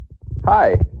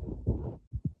Hi.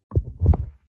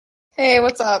 Hey,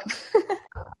 what's up?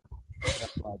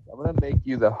 I'm going to make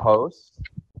you the host.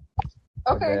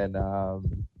 Okay. And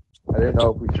then I didn't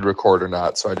know if we should record or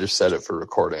not, so I just set it for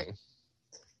recording.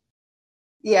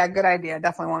 Yeah, good idea.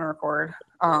 Definitely want to record.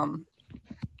 I'm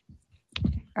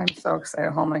so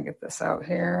excited. Hold on, I'm gonna get this out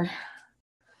here.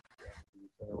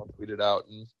 I'll tweet it out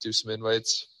and do some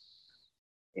invites.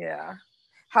 Yeah.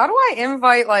 How do I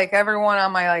invite everyone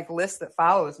on my list that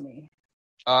follows me?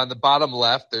 On the bottom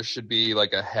left, there should be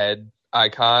a head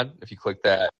icon. If you click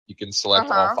that, you can select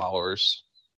all followers.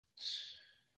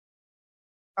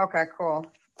 Okay, cool.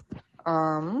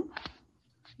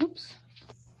 Oops.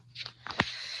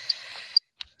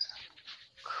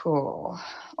 Cool.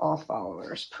 All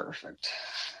followers. Perfect.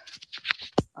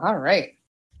 All right.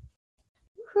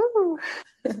 Woo.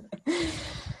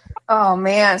 Oh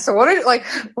man. So what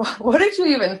did you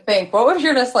even think? What was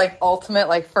your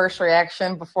ultimate first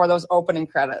reaction before those opening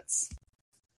credits?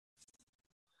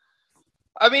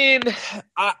 I mean,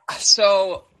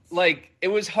 it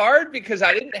was hard because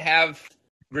I didn't have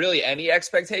really any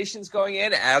expectations going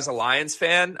in as a Lions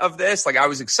fan of this. I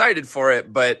was excited for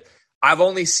it, but I've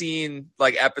only seen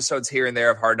episodes here and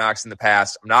there of Hard Knocks in the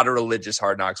past. I'm not a religious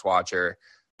Hard Knocks watcher,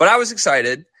 but I was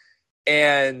excited.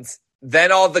 And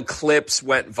then all the clips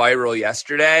went viral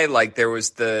yesterday. There was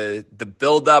the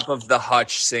buildup of the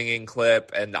Hutch singing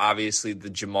clip and obviously the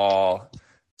Jamal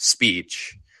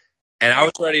speech. And I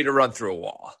was ready to run through a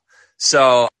wall.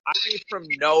 So I went from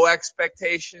no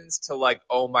expectations to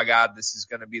oh my God, this is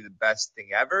going to be the best thing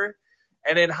ever.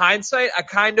 And in hindsight, I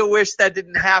kind of wish that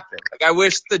didn't happen. I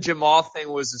wish the Jamal thing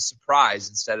was a surprise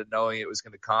instead of knowing it was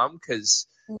going to come. Because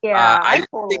I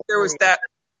didn't think there was that.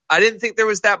 I didn't think there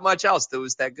was that much else that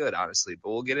was that good, honestly.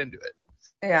 But we'll get into it.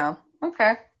 Yeah.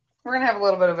 Okay. We're going to have a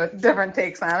little bit of a different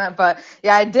takes on it. But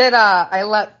yeah, I did. I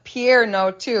let Pierre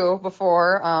know too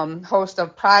before, host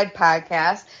of Pride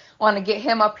podcast. Want to get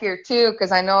him up here too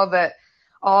because I know that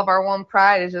all of our One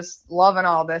Pride is just loving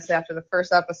all this after the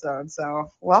first episode.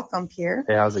 So welcome, Pierre.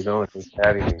 Hey, how's it going? Thanks for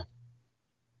having me.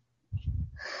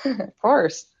 Of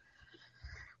course.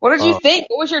 What did you think?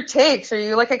 What was your takes? Are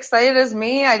you excited as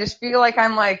me? I just feel like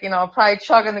I'm probably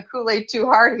chugging the Kool-Aid too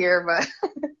hard here, but.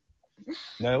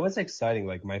 No, it was exciting.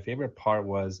 My favorite part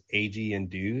was AG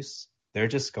and Deuce. They're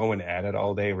just going at it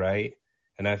all day, right?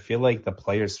 And I feel like the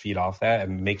players feed off that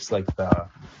and makes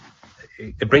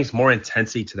it brings more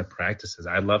intensity to the practices.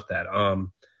 I love that.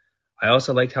 I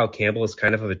also liked how Campbell is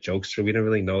kind of a jokester. We didn't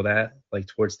really know that.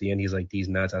 Towards the end, he's these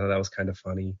nuts. I thought that was kind of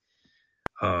funny.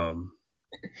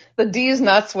 The D's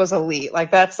nuts was elite.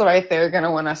 That's right there going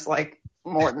to win us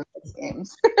more than 6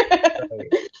 games.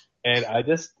 And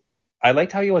I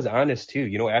liked how he was honest too.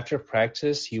 After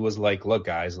practice, he was look,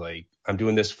 guys, I'm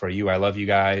doing this for you. I love you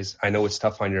guys. I know it's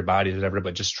tough on your bodies, whatever,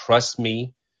 but just trust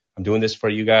me. I'm doing this for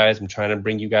you guys. I'm trying to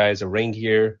bring you guys a ring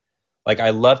here. I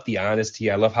love the honesty.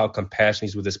 I love how compassionate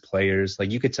he's with his players.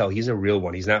 You could tell he's a real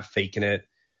one. He's not faking it.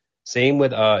 Same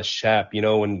with Shep,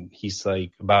 when he's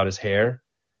about his hair.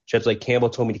 Shep's Campbell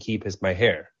told me to keep my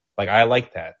hair. I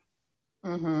like that.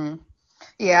 Mm-hmm.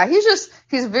 Yeah,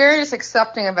 he's very just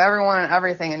accepting of everyone and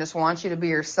everything and just wants you to be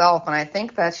yourself. And I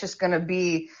think that's just going to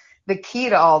be the key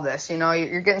to all this.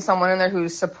 You're getting someone in there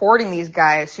who's supporting these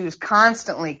guys, who's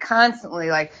constantly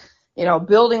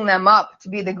building them up to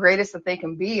be the greatest that they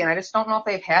can be. And I just don't know if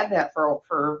they've had that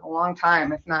for a long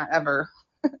time, if not ever.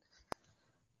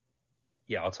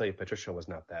 Yeah, I'll tell you, Patricia was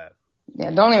not that.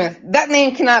 Yeah, that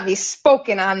name cannot be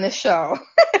spoken on this show.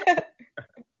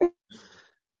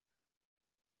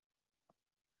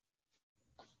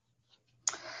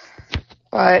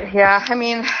 But yeah, I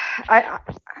mean,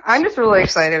 I'm just really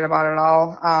excited about it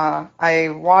all. I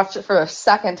watched it for the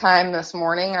second time this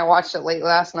morning. I watched it late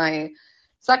last night.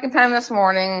 Second time this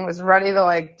morning, was ready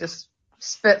to just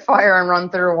spit fire and run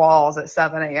through walls at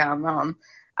 7 a.m.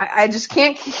 I just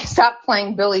can't stop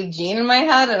playing Billie Jean in my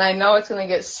head, and I know it's going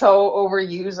to get so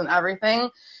overused and everything.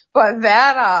 But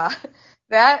that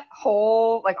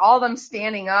whole, all them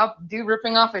standing up, dude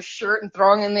ripping off his shirt and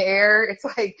throwing in the air, it's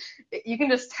you can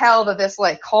just tell that this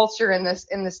culture in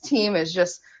this team is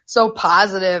just so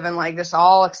positive and just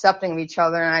all accepting of each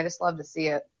other, and I just love to see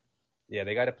it. Yeah,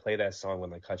 they got to play that song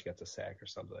when Hutch gets a sack or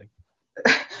something.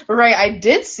 Right, I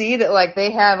did see that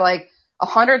they have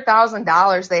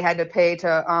 $100,000 they had to pay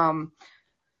to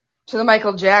the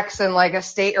Michael Jackson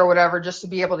estate or whatever just to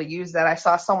be able to use that. I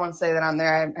saw someone say that on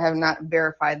there. I have not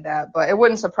verified that, but it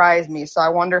wouldn't surprise me. So I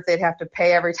wonder if they'd have to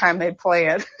pay every time they play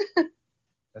it.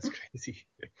 That's crazy.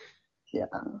 Yeah.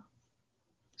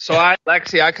 So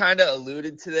Lexi, I kind of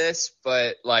alluded to this,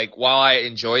 but while I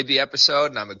enjoyed the episode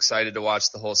and I'm excited to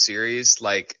watch the whole series,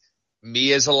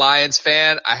 me as a Lions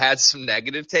fan, I had some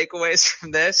negative takeaways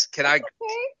from this. Can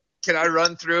I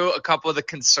run through a couple of the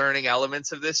concerning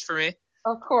elements of this for me?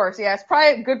 Of course, yeah. It's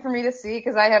probably good for me to see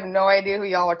because I have no idea who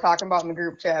y'all were talking about in the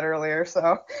group chat earlier.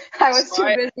 So I was too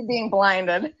busy being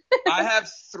blinded. I have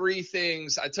 3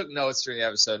 things. I took notes during the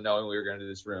episode knowing we were going to do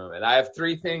this room. And I have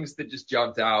 3 things that just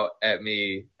jumped out at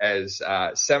me as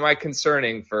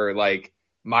semi-concerning for, like,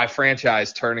 my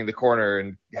franchise turning the corner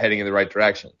and heading in the right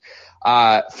direction.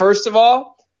 First of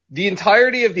all, the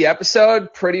entirety of the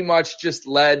episode pretty much just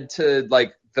led to,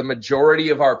 like, the majority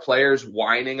of our players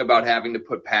whining about having to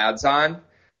put pads on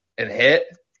and hit,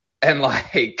 and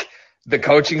like the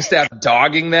coaching staff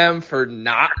dogging them for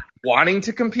not wanting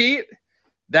to compete.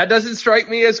 That doesn't strike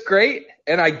me as great.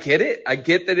 And I get it. I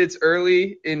get that it's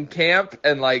early in camp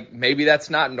and like maybe that's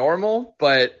not normal,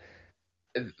 but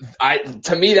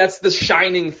to me, that's the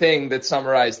shining thing that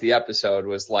summarized the episode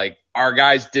was like our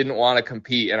guys didn't want to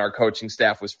compete and our coaching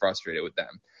staff was frustrated with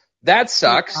them. That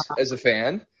sucks as a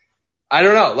fan. I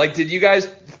don't know. Like, did you guys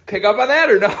pick up on that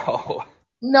or no?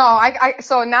 No,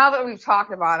 so now that we've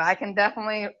talked about it, I can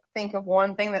definitely think of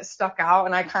one thing that stuck out,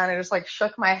 and I kind of just like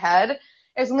shook my head.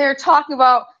 Is when they were talking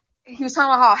about, he was talking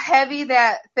about how heavy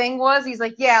that thing was. He's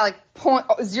like, yeah, like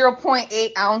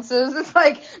 0.8 ounces. It's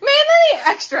like, man, that ain't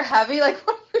extra heavy. Like,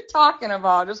 what are you talking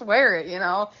about? Just wear it, you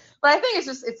know? But I think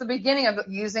it's the beginning of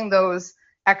using those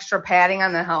extra padding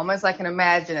on the helmets. I can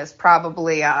imagine it's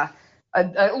probably a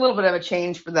little bit of a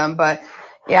change for them, but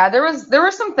yeah, there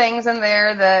were some things in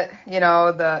there that, you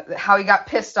know, how he got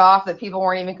pissed off that people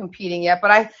weren't even competing yet, but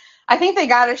I think they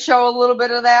got to show a little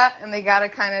bit of that and they got to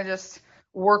kind of just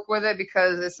work with it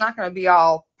because it's not going to be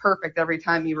all perfect every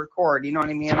time you record, you know what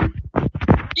I mean?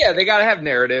 Yeah, they got to have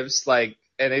narratives, like,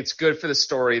 and it's good for the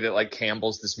story that like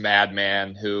Campbell's this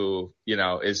madman who, you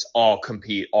know, is all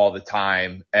compete all the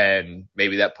time, and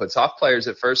maybe that puts off players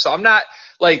at first. So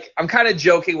I'm kind of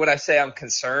joking when I say I'm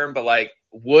concerned, but like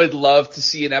would love to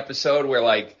see an episode where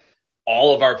like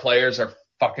all of our players are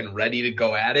fucking ready to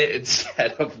go at it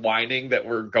instead of whining that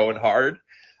we're going hard.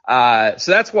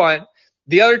 So that's one.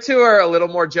 The other 2 are a little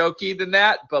more jokey than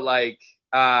that, but like,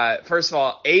 first of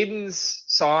all, Aiden's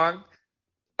song.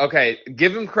 Okay,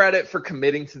 give him credit for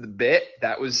committing to the bit.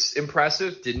 That was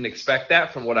impressive. Didn't expect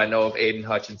that from what I know of Aiden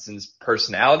Hutchinson's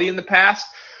personality in the past.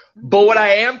 But what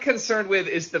I am concerned with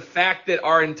is the fact that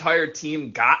our entire team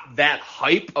got that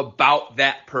hype about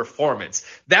that performance.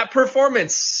 That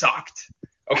performance sucked,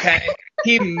 okay?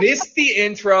 He missed the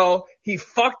intro. He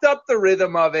fucked up the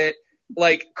rhythm of it.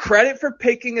 Like, credit for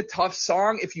picking a tough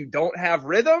song if you don't have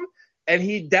rhythm. And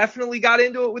he definitely got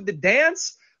into it with the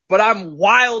dance. But I'm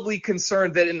wildly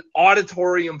concerned that an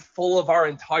auditorium full of our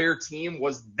entire team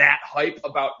was that hype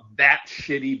about that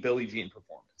shitty Billie Jean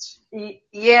performance.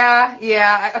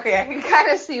 Yeah. Okay, I can kind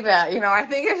of see that. You know, I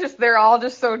think it's just they're all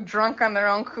just so drunk on their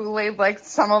own Kool-Aid, like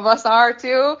some of us are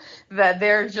too, that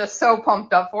they're just so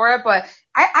pumped up for it. But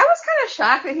I was kind of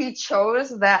shocked that he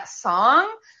chose that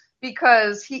song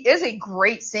because he is a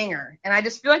great singer. And I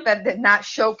just feel like that did not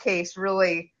showcase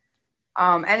really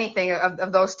anything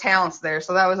of those talents there.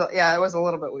 So that was, it was a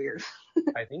little bit weird.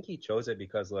 I think he chose it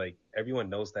because like everyone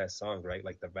knows that song, right?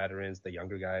 Like the veterans, the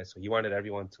younger guys. So he wanted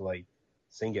everyone to like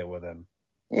sing it with him.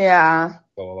 Yeah.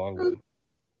 Go along with him.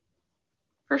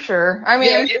 For sure. I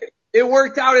mean, it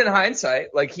worked out in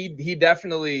hindsight. Like he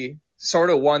definitely sort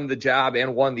of won the job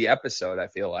and won the episode. I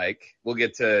feel like we'll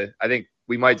get to, I think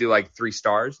we might do like 3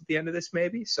 stars at the end of this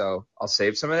maybe. So I'll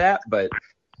save some of that, but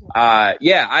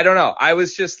yeah, I don't know. I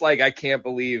was just like, I can't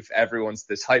believe everyone's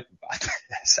this hype about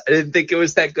this. I didn't think it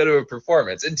was that good of a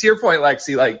performance. And to your point,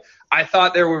 Lexi, like I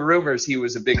thought there were rumors he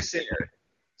was a big singer.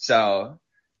 So,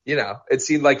 you know, it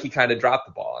seemed like he kind of dropped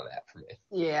the ball on that for me.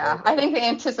 Yeah, I think the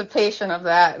anticipation of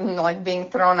that and like being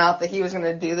thrown out that he was going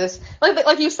to do this,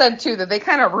 like you said too, that they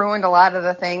kind of ruined a lot of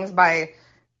the things by,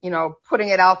 you know, putting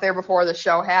it out there before the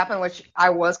show happened, which I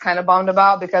was kind of bummed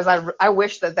about because I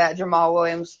wish that Jamal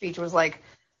Williams speech was like,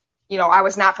 you know, I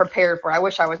was not prepared for it. I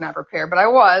wish I was not prepared, but I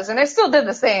was, and I still did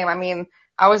the same. I mean,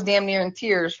 I was damn near in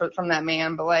tears from that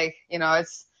man, but like, you know,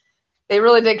 they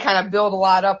really did kind of build a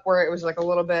lot up where it was like a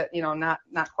little bit, you know, not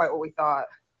quite what we thought.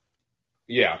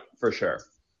 Yeah, for sure.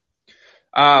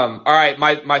 All right,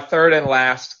 my third and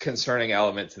last concerning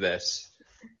element to this.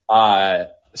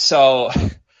 So,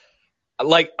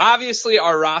 like, obviously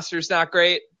our roster's not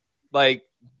great. Like,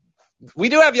 we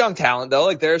do have young talent, though.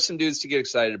 Like, there are some dudes to get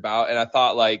excited about. And I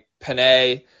thought, like,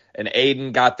 Panay and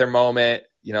Aiden got their moment.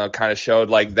 You know, it kind of showed,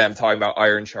 like, them talking about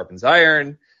iron sharpens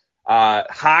iron.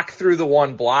 Hawk threw the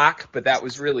one block, but that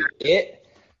was really it.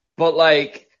 But,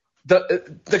 like,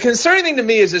 The concerning thing to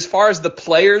me is as far as the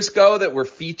players go that were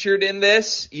featured in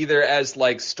this, either as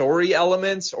like story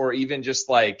elements or even just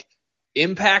like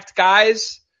impact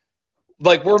guys,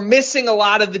 like we're missing a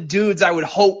lot of the dudes I would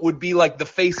hope would be like the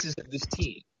faces of this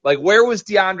team. Like where was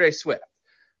DeAndre Swift?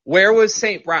 Where was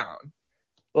St. Brown?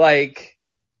 Like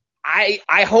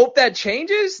I hope that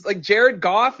changes. Like Jared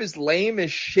Goff is lame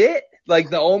as shit. Like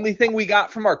the only thing we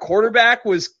got from our quarterback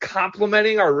was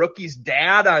complimenting our rookie's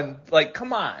dad on like,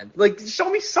 come on, like show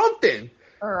me something.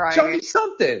 Right. Show me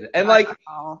something. And like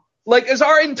is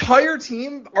our entire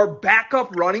team our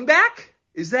backup running back?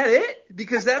 Is that it?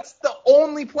 Because that's the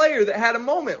only player that had a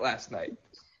moment last night.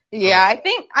 Yeah, I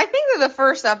think that the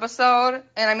first episode,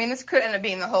 and I mean this could end up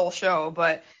being the whole show,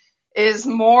 but is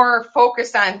more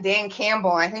focused on Dan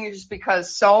Campbell. And I think it's just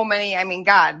because so many, I mean,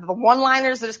 God, the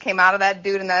one-liners that just came out of that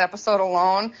dude in that episode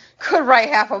alone could write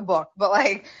half a book. But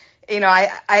like, you know,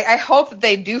 I hope that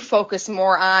they do focus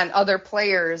more on other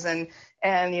players and,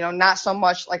 you know, not so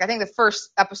much like, I think the first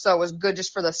episode was good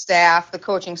just for the staff, the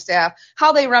coaching staff,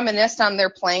 how they reminisced on their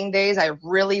playing days. I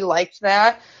really liked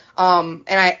that. And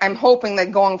I'm hoping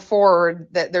that going forward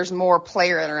that there's more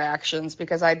player interactions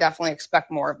because I definitely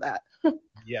expect more of that.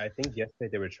 Yeah, I think yesterday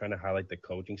they were trying to highlight the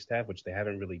coaching staff, which they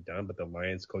haven't really done, but the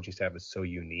Lions coaching staff is so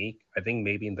unique. I think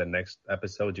maybe in the next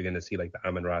episode you're going to see like the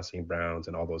Amon-Ra St. Browns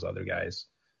and all those other guys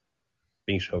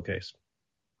being showcased.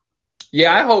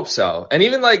 Yeah, I hope so. And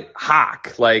even like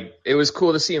Hawk, like it was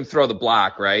cool to see him throw the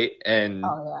block, right? And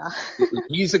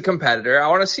he's a competitor. I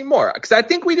want to see more because I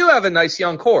think we do have a nice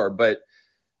young core, but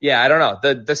yeah, I don't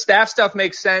know. The staff stuff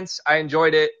makes sense. I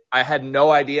enjoyed it. I had no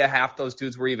idea half those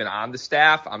dudes were even on the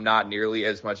staff. I'm not nearly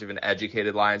as much of an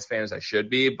educated Lions fan as I should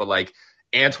be, but like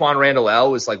Antoine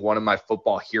Randall was like one of my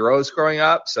football heroes growing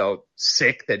up. So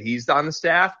sick that he's on the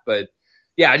staff. But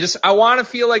yeah, I want to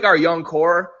feel like our young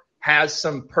core has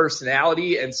some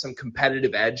personality and some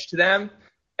competitive edge to them.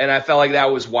 And I felt like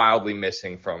that was wildly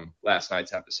missing from last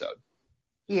night's episode.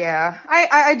 Yeah,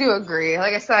 I do agree.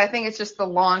 Like I said, I think it's just the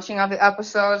launching of the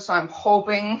episode, so I'm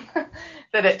hoping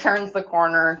that it turns the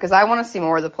corner because I want to see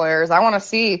more of the players. I want to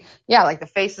see, like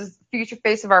the future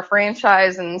face of our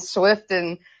franchise and Swift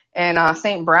and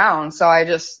St. Brown. So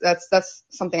that's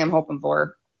something I'm hoping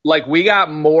for. Like we got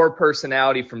more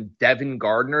personality from Devin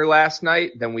Gardner last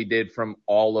night than we did from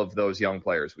all of those young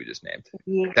players we just named.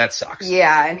 Yeah. That sucks.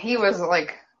 Yeah, and he was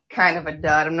like kind of a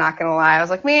dud. I'm not gonna lie. I was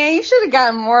like, man, you should have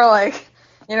gotten more like,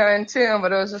 in tune,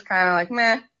 but it was just kind of like,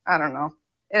 meh, I don't know.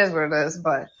 It is what it is,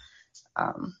 but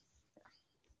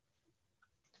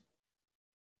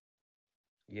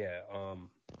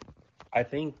I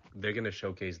think they're going to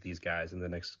showcase these guys in the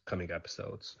next coming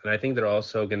episodes. And I think they're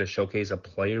also going to showcase a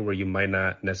player where you might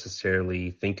not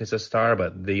necessarily think is a star,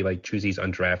 but they like choose these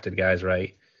undrafted guys,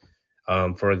 right?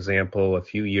 For example, a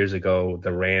few years ago,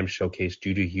 the Rams showcased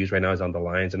Juju Hughes. Right now he's on the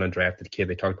Lions, an undrafted kid.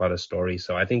 They talked about his story.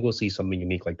 So I think we'll see something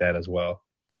unique like that as well.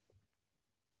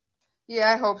 Yeah,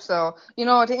 I hope so.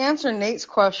 To answer Nate's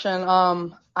question,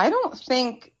 I don't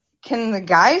think, can the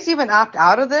guys even opt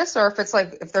out of this? Or if it's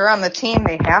like, if they're on the team,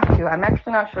 they have to. I'm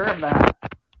actually not sure of that.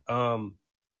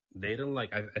 They don't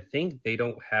I think they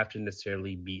don't have to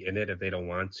necessarily be in it if they don't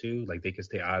want to. Like they can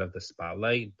stay out of the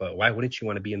spotlight, but why wouldn't you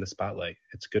want to be in the spotlight?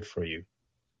 It's good for you.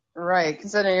 Right.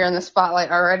 Considering you're in the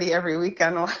spotlight already every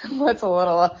weekend, what's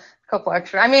a couple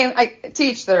extra. I mean, I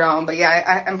teach their own, but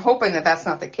yeah, I'm hoping that that's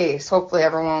not the case. Hopefully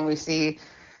everyone we see,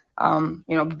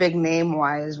 big name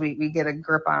wise, we get a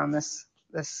grip on this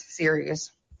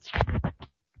series.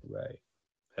 Right.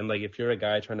 And if you're a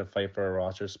guy trying to fight for a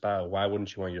roster spot, why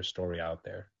wouldn't you want your story out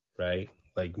there? Right?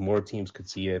 Like more teams could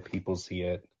see it, people see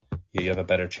it. You have a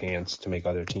better chance to make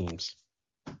other teams.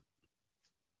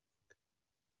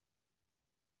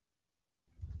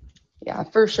 Yeah,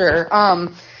 for sure.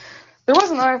 There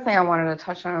was another thing I wanted to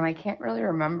touch on, and I can't really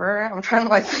remember. I'm trying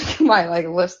to think of my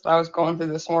list I was going through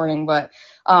this morning, but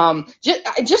just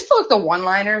the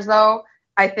one-liners though,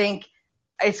 I think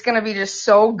it's gonna be just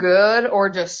so good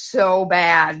or just so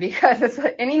bad because it's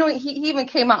and he even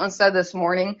came out and said this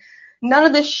morning, none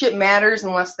of this shit matters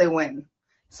unless they win.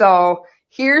 So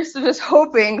here's to just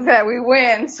hoping that we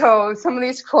win, so some of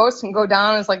these quotes can go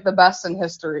down as the best in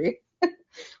history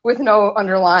with no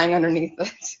underlying underneath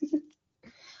it.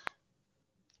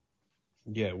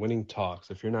 Yeah, winning talks.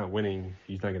 If you're not winning,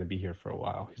 he's not going to be here for a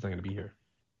while. He's not going to be here.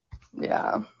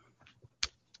 Yeah.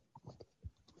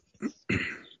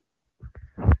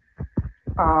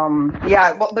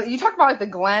 But you talk about the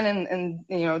Glenn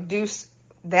and Deuce,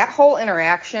 that whole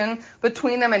interaction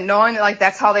between them and knowing that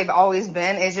that's how they've always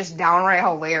been is just downright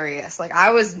hilarious.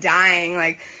 I was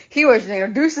dying. He was,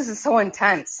 Deuce is so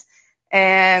intense.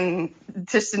 And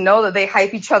just to know that they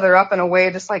hype each other up in a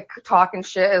way, just like talking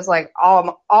shit is like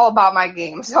all about my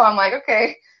game. So I'm like,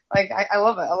 okay, like I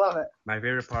love it. I love it. My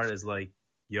favorite part is like,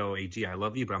 yo, AG, I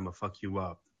love you, but I'm gonna fuck you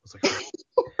up. I was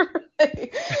like,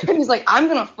 and he's like, I'm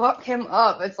gonna fuck him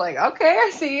up. It's like, okay,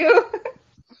 I see you.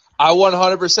 I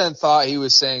 100% thought he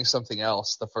was saying something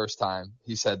else the first time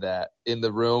he said that in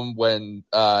the room when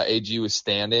AG was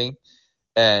standing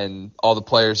and all the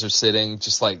players are sitting,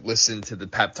 just like listening to the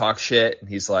pep talk shit. And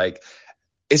he's like,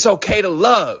 it's okay to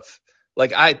love.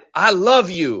 Like, I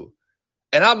love you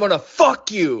and I'm going to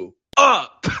fuck you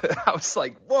up. I was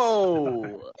like,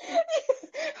 whoa.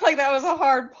 Like that was a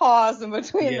hard pause in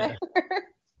between there.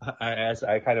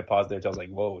 I kind of paused there. I was like,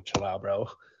 whoa, chill out, bro.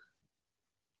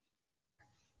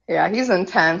 Yeah, he's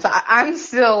intense. I'm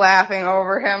still laughing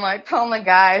over him, like telling the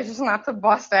guys just not to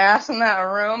bust ass in that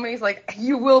room. He's like,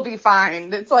 you will be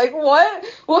fined. It's like, what?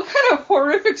 What kind of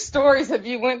horrific stories have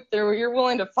you went through where you're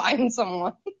willing to fine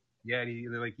someone? Yeah, and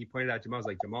he pointed out Jamal. Was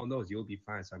like, Jamal knows you'll be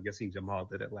fine. So I'm guessing Jamal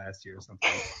did it last year or something.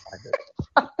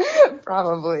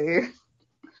 Probably.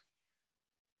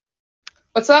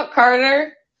 What's up,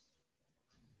 Carter?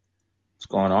 What's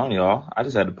going on, y'all? I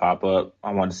just had to pop up.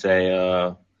 I want to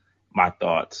say my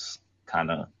thoughts kind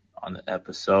of on the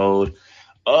episode.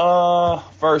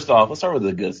 First off, let's start with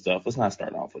the good stuff. Let's not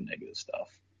start off with negative stuff.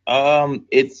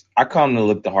 I come to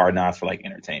look to Hard Knocks for like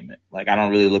entertainment. Like I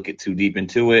don't really look it too deep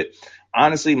into it.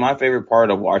 Honestly, my favorite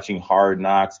part of watching Hard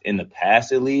Knocks in the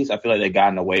past, at least, I feel like they've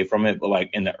gotten away from it. But like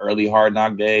in the early Hard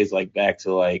Knock days, like back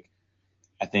to like,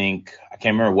 I can't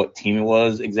remember what team it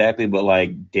was exactly, but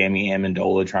like Danny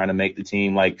Amendola trying to make the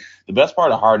team. Like the best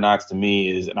part of Hard Knocks to me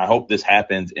is, and I hope this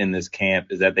happens in this camp,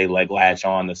 is that they like latch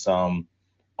on to some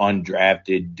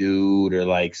undrafted dude or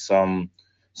like some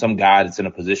guy that's in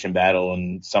a position battle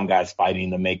and some guy's fighting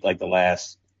to make like the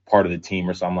last part of the team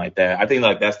or something like that. I think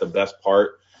like that's the best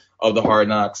part of the Hard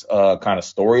Knocks kind of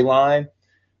storyline.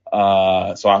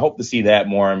 So I hope to see that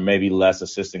more and maybe less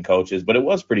assistant coaches, but it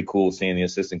was pretty cool seeing the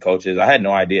assistant coaches. I had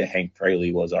no idea Hank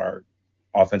Fraley was our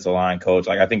offensive line coach.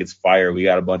 Like, I think it's fire. We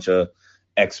got a bunch of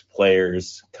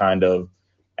ex-players kind of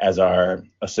as our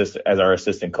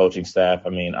assistant coaching staff. I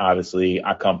mean, obviously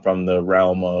I come from the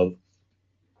realm of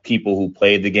people who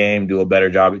played the game, do a better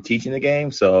job at teaching the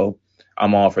game. So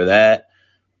I'm all for that.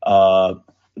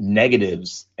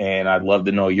 Negatives, and I'd love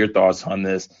to know your thoughts on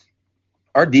this.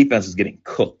 Our defense is getting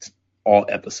cooked all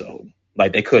episode.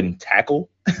 Like they couldn't tackle.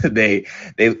 I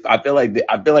feel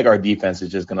like our defense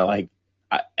is just gonna like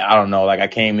I don't know. Like I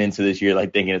came into this year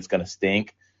like thinking it's gonna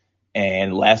stink,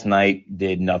 and last night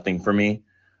did nothing for me.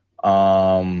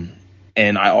 And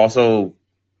I also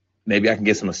maybe I can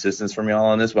get some assistance from y'all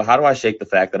on this. But how do I shake the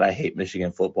fact that I hate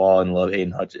Michigan football and love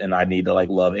Aiden Hutchinson, and I need to like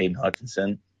love Aiden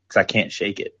Hutchinson because I can't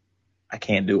shake it. I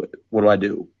can't do it. What do I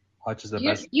do? Hutch is the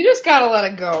best. You just gotta let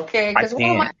it go, okay? Because one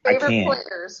of my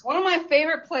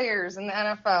favorite players in the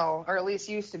NFL, or at least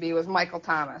used to be, was Michael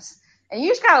Thomas. And you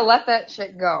just gotta let that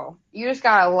shit go. You just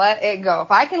gotta let it go.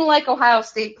 If I can like Ohio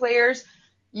State players,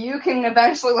 you can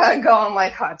eventually let it go and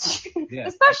like Hutch. Yeah,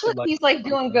 especially if he's like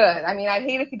doing good. I mean, I'd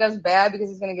hate if he does bad because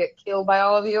he's gonna get killed by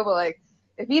all of you, but like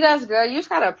if he does good, you just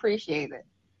gotta appreciate it.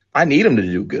 I need him to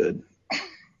do good.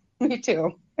 Me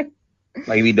too.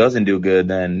 Like if he doesn't do good,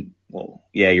 then well,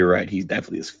 yeah, you're right. He's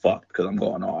definitely as fucked because I'm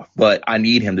going off. But I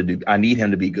need him to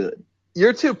be good.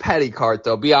 You're too petty, Cart,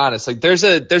 though. Be honest. Like there's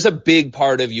a big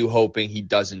part of you hoping he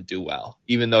doesn't do well,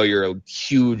 even though you're a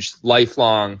huge,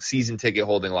 lifelong, season ticket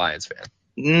holding Lions fan.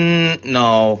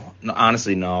 No,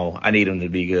 honestly, no. I need him to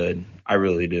be good. I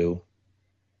really do.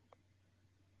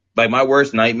 Like my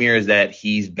worst nightmare is that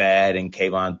he's bad and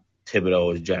Kayvon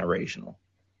Thibodeau is generational.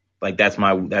 Like that's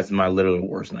my literal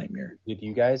worst nightmare. Did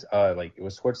you guys like it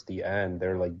was towards the end?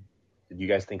 They're like, did you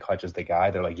guys think Hutch is the guy?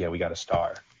 They're like, yeah, we got a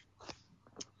star.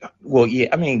 Well, yeah.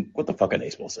 I mean, what the fuck are they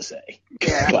supposed to say?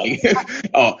 Yeah. Like,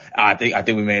 I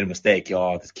think we made a mistake,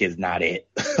 y'all. This kid's not it.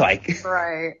 Like,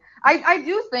 right. I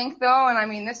do think though, and I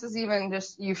mean, this is even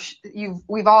just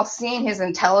we've all seen his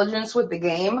intelligence with the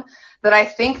game. That I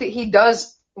think that he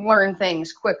does learn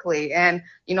things quickly, and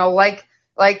like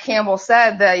Campbell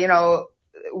said that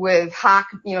with Hawk,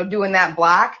 doing that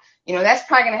block, that's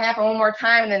probably going to happen one more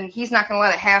time, and then he's not going to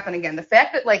let it happen again. The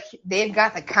fact that, like, they've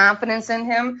got the confidence in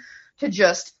him to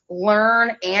just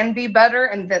learn and be better,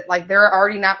 and that, like, they're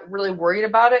already not really worried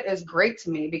about it is great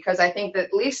to me, because I think that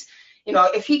at least,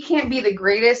 if he can't be the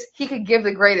greatest, he could give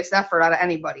the greatest effort out of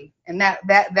anybody. And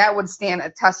that would stand a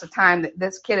test of time, that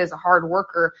this kid is a hard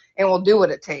worker and will do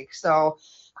what it takes. So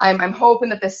I'm hoping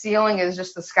that the ceiling is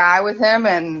just the sky with him,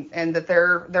 and that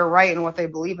they're right in what they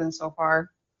believe in so far.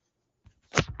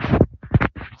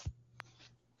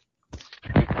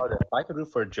 If I could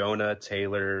root for Jonah,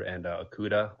 Taylor, and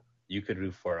Okuda, you could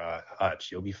root for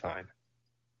Hutch. You'll be fine.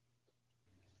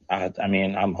 I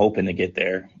mean, I'm hoping to get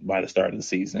there by the start of the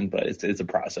season, but it's a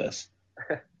process.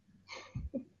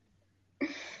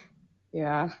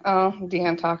 Yeah. Oh,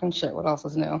 Dan talking shit. What else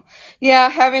is new? Yeah,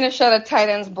 having to shut a tight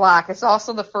end's block. It's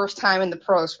also the first time in the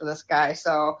pros for this guy,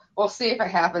 so we'll see if it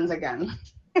happens again.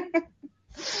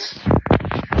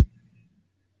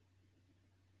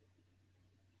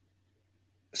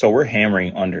 So we're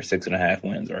hammering under 6.5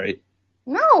 wins, right?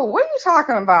 No, what are you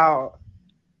talking about?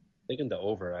 Thinking the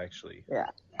over, actually. Yeah.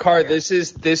 Car, this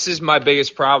is my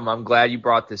biggest problem. I'm glad you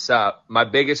brought this up. My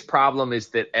biggest problem is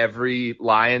that every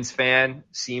Lions fan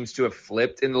seems to have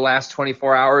flipped in the last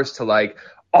 24 hours to like,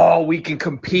 oh, we can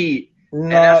compete. No,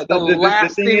 and that's the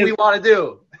last thing we want to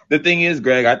do. The thing is,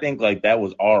 Greg, I think like that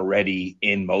was already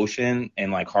in motion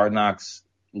and like Hard Knocks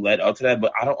led up to that.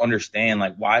 But I don't understand,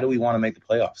 like, why do we want to make the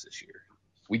playoffs this year?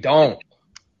 We don't.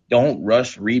 Don't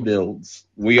rush rebuilds.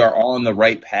 We are on the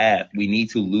right path. We need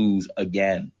to lose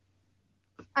again.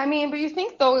 I mean, but you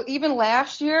think, though, even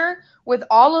last year, with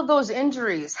all of those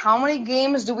injuries, how many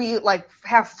games do we, like,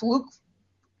 have fluke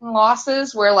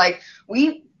losses where, like,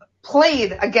 we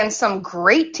played against some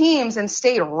great teams and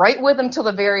stayed right with them till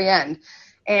the very end?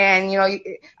 And, you know,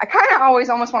 I kind of always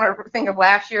almost want to think of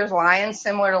last year's Lions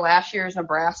similar to last year's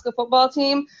Nebraska football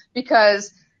team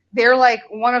because they're, like,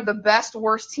 one of the best,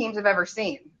 worst teams I've ever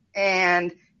seen.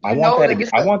 And I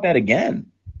want that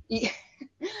again.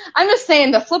 I'm just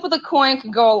saying the flip of the coin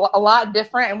could go a lot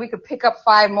different, and we could pick up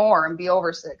 5 more and be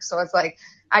over 6. So it's like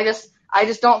I just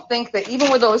don't think that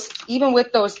even with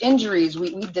those injuries,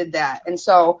 we did that. And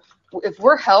so if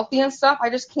we're healthy and stuff, I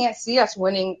just can't see us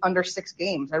winning under 6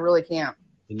 games. I really can't.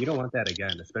 And you don't want that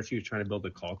again, especially if you're trying to build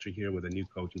a culture here with a new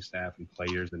coaching staff and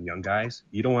players and young guys.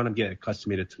 You don't want to get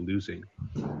accustomed to losing.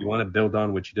 You want to build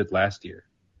on what you did last year.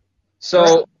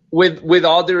 So with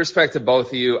all due respect to both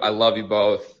of you, I love you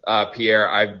both.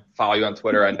 Pierre, I follow you on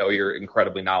Twitter. I know you're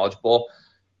incredibly knowledgeable.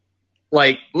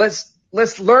 Like, let's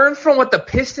learn from what the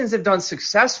Pistons have done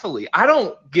successfully. I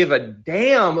don't give a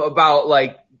damn about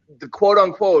like the quote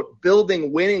unquote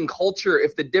building winning culture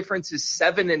if the difference is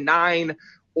 7-9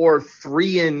 or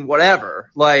 3 and whatever.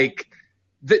 Like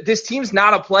this team's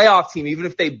not a playoff team, even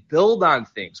if they build on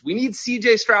things. We need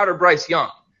CJ Stroud or Bryce Young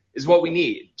is what we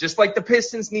need. Just like the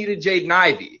Pistons needed Jaden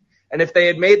Ivey. And if they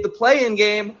had made the play-in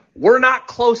game, we're not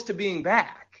close to being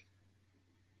back.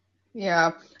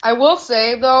 Yeah. I will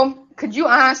say, though, could you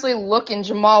honestly look in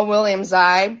Jamal Williams'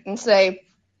 eye and say,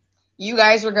 you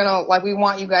guys are going to, like, we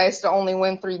want you guys to only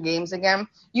win 3 games again?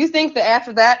 You think that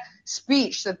after that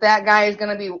speech that guy is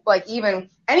going to be, like, even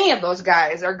any of those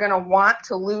guys are going to want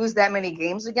to lose that many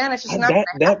games again? It's just not going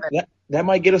to happen. That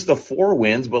might get us to 4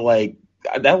 wins, but, like,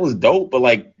 that was dope. But,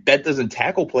 like, that doesn't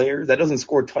tackle players. That doesn't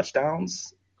score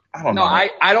touchdowns. I don't know.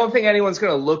 I don't think anyone's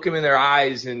going to look him in their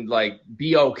eyes and, like,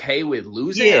 be okay with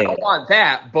losing. Yeah. I don't want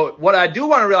that. But what I do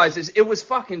want to realize is it was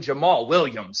fucking Jamal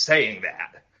Williams saying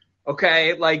that.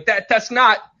 Okay? Like, that's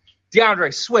not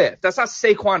DeAndre Swift. That's not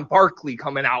Saquon Barkley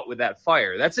coming out with that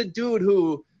fire. That's a dude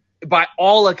who, by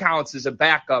all accounts, is a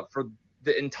backup for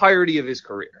the entirety of his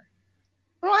career.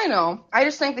 Well, I know. I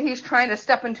just think that he's trying to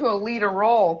step into a leader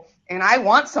role, and I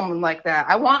want someone like that.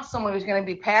 I want someone who's going to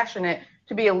be passionate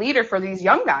to be a leader for these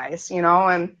young guys, you know,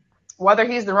 and whether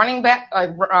he's the running back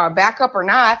backup or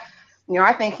not, you know,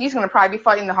 I think he's going to probably be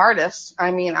fighting the hardest.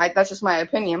 I mean, that's just my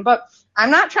opinion, but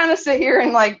I'm not trying to sit here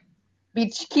and like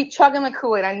keep chugging the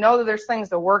Kool-Aid. I know that there's things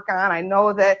to work on. I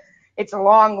know that it's a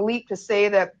long leap to say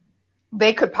that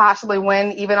they could possibly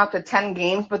win even up to 10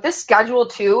 games, but this schedule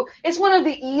too is one of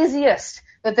the easiest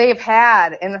that they've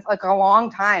had in like a long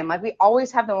time. Like we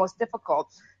always have the most difficult.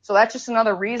 So that's just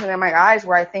another reason in my eyes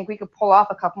where I think we could pull off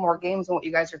a couple more games than what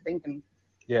you guys are thinking.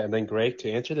 Yeah, and then Greg, to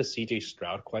answer the CJ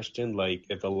Stroud question, like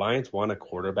if the Lions want a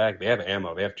quarterback, they have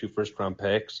ammo. They have 2 first-round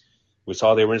picks. We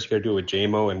saw they were just going to do with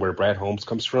J-Mo and where Brad Holmes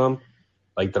comes from.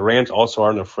 Like the Rams also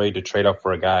aren't afraid to trade up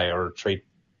for a guy or trade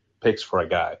picks for a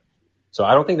guy. So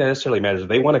I don't think that necessarily matters. If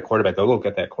they want a quarterback, they'll go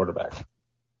get that quarterback.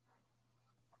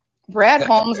 Brad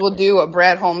Holmes will do what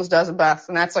Brad Holmes does best,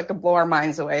 and that's like to blow our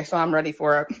minds away, so I'm ready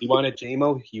for it. He wanted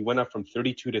J-Mo. He went up from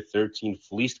 32 to 13,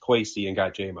 fleeced Kwesi, and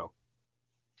got J-Mo.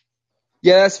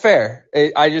 Yeah, that's fair.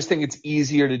 I just think it's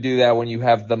easier to do that when you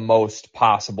have the most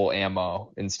possible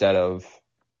ammo instead of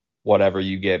whatever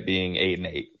you get being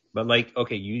 8-8. But, like,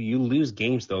 okay, you lose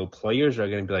games, though. Players are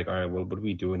going to be like, all right, well, what are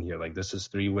we doing here? Like, this is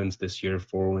 3 wins this year,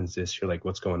 4 wins this year. Like,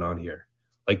 what's going on here?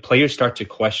 Like, players start to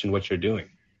question what you're doing.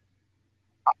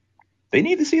 They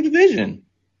need to see the vision.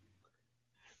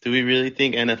 Do we really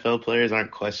think NFL players aren't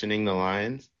questioning the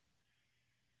Lions?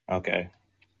 Okay.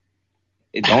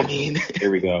 Don't. Here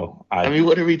we go. I mean,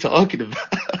 what are we talking about?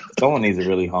 Someone needs to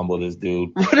really humble this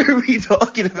dude. What are we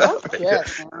talking about? Oh,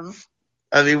 shit, man.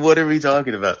 I mean, what are we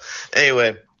talking about?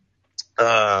 Anyway,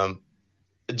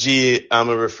 G, I'm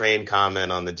a refrain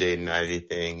comment on the Jaden Ivey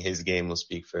thing. His game will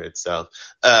speak for itself.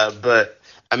 But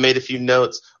I made a few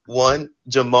notes. One,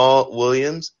 Jamal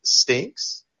Williams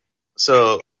stinks.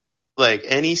 So, like,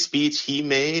 any speech he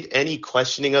made, any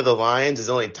questioning of the Lions is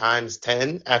only times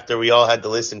 10 after we all had to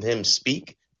listen to him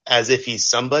speak as if he's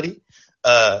somebody.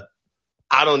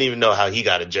 I don't even know how he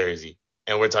got a jersey.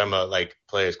 And we're talking about, like,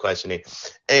 players questioning.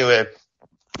 Anyway,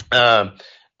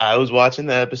 I was watching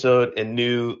the episode and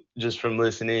knew just from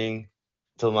listening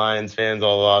to Lions fans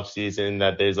all offseason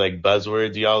that there's, like,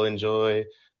 buzzwords y'all enjoy,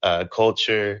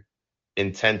 culture,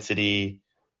 intensity,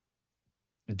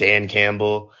 Dan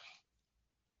Campbell.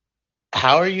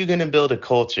 How are you going to build a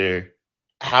culture?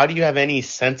 How do you have any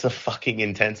sense of fucking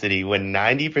intensity when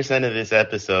 90% of this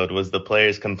episode was the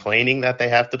players complaining that they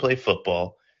have to play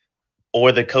football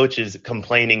or the coaches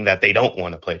complaining that they don't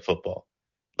want to play football?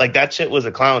 Like, that shit was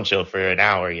a clown show for an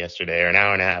hour yesterday, or an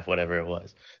hour and a half, whatever it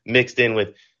was, mixed in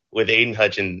with Aiden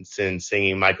Hutchinson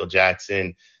singing Michael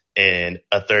Jackson and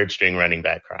a third string running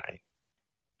back crying.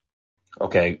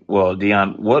 Okay, well,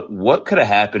 Dion, what could have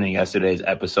happened in yesterday's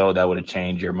episode that would have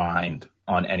changed your mind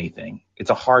on anything? It's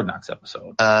a Hard Knocks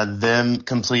episode. Them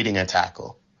completing a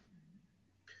tackle.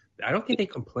 I don't think they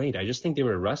complained. I just think they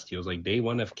were rusty. It was like day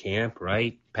one of camp,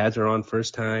 right? Pads are on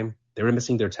first time. They were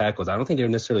missing their tackles. I don't think they were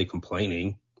necessarily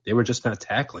complaining. They were just not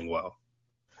tackling well.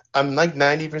 I'm like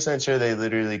 90% sure they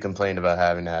literally complained about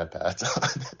having to have pads on.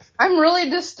 I'm really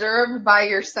disturbed by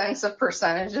your sense of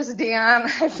percentages, Dion.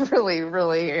 I really,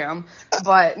 really am.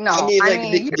 But no, I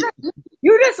mean,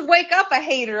 you just wake up a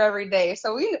hater every day,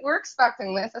 so we're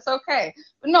expecting this. It's okay.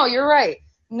 But no, you're right.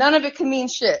 None of it can mean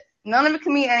shit. None of it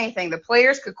can mean anything. The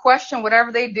players could question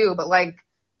whatever they do, but, like,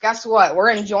 guess what?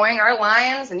 We're enjoying our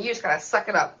Lions, and you just gotta suck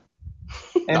it up.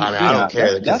 And I don't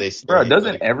care because they stay. Bro,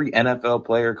 doesn't every NFL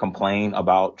player complain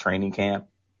about training camp?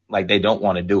 Like, they don't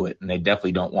want to do it, and they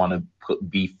definitely don't want to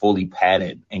be fully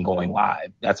padded and going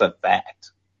live. That's a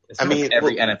fact. I mean,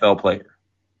 every NFL player.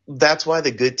 That's why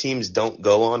the good teams don't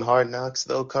go on Hard Knocks,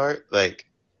 though, Cart. Like,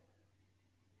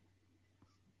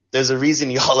 there's a reason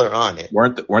y'all are on it.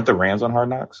 Weren't the Rams on Hard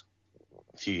Knocks?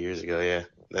 A few years ago, yeah.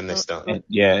 Then they stunk.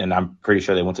 And I'm pretty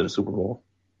sure they went to the Super Bowl.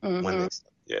 Mm-hmm. When they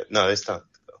stunk. Yeah, no, they stunk.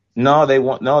 No, they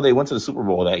went to the Super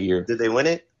Bowl that year. Did they win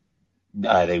it?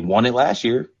 They won it last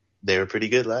year. They were pretty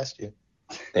good last year.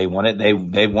 They won it.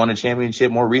 They won a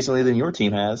championship more recently than your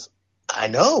team has. I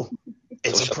know.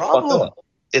 It's a problem.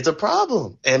 It's a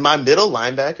problem. And my middle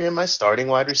linebacker and my starting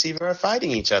wide receiver are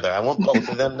fighting each other. I want both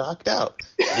of them knocked out.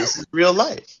 This is real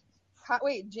life.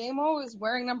 Wait, J-Mo is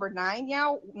wearing number 9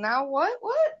 now? Now what?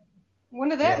 What? When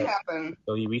did that happen?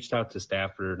 So he reached out to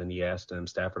Stafford and he asked him.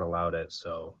 Stafford allowed it,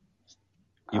 so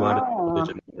he wanted a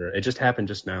digit number. It just happened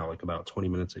just now, like about 20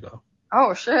 minutes ago.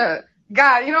 Oh, shit.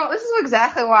 God, this is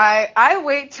exactly why I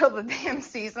wait till the damn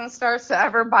season starts to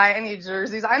ever buy any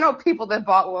jerseys. I know people that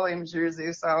bought Williams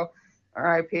jerseys, so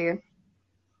R.I.P.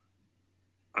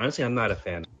 Honestly, I'm not a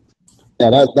fan.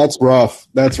 Yeah, that's rough.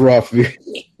 That's rough.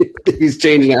 He's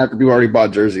changing after people already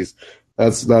bought jerseys.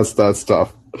 That's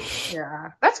tough.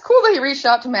 Yeah, that's cool that he reached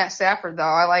out to Matt Stafford, though.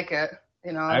 I like it.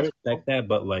 I respect that,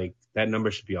 but like that number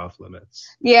should be off limits.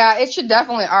 Yeah, it should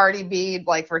definitely already be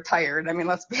like retired. I mean,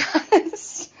 let's be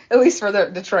honest. At least for the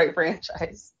Detroit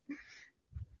franchise.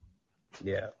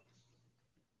 Yeah.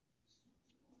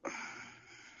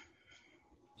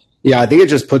 Yeah, I think it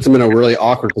just puts him in a really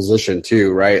awkward position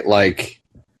too, right? Like,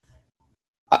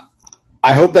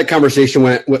 I hope that conversation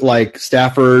went with like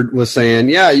Stafford was saying,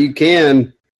 yeah, you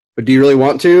can, but do you really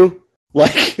want to?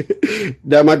 Like,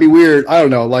 that might be weird. I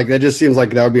don't know. Like, that just seems like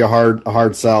that would be a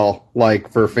hard sell,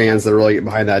 like, for fans that really get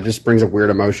behind that. It just brings up weird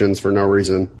emotions for no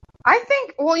reason. I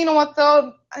think, well, you know what,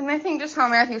 though? And I think just how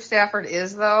Matthew Stafford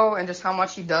is, though, and just how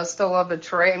much he does still love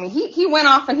Detroit. I mean, he went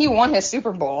off and he won his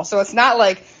Super Bowl. So it's not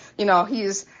like,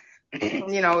 he's,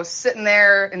 sitting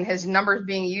there and his numbers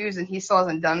being used and he still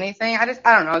hasn't done anything. I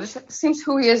don't know. It just seems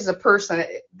who he is as a person.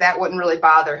 That wouldn't really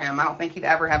bother him. I don't think he'd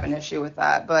ever have an issue with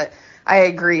that. But I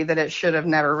agree that it should have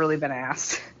never really been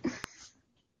asked.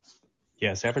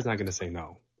 Yeah, Stafford's not going to say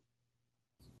no.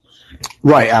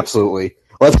 Right, absolutely.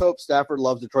 Let's hope Stafford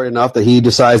loves Detroit enough that he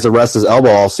decides to rest his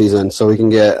elbow all season so he can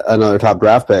get another top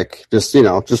draft pick. Just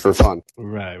for fun.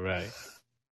 Right.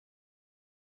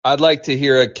 I'd like to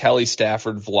hear a Kelly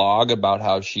Stafford vlog about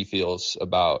how she feels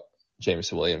about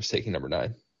Jameson Williams taking number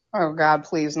 9. Oh, God,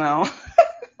 please no.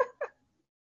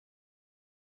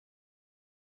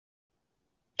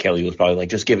 Kelly was probably like,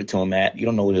 just give it to him, Matt. You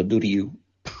don't know what he'll do to you.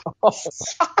 Oh,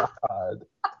 God.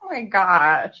 Oh my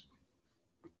gosh.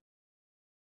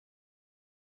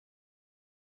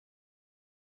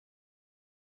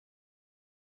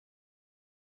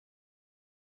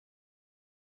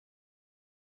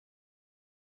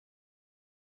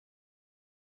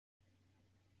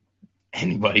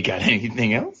 Anybody got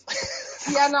anything else?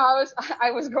 Yeah, no,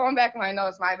 I was going back in my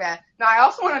notes. My bad. No, I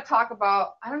also want to talk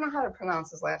about. I don't know how to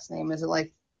pronounce his last name. Is it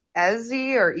like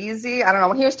Ezzy or Easy? I don't know.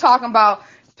 When he was talking about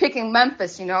picking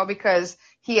Memphis, because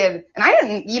he had, and I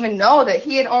didn't even know that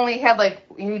he had only had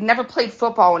he'd never played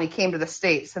football when he came to the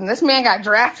States, and this man got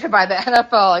drafted by the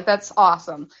NFL. Like, that's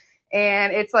awesome.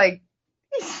 And it's like,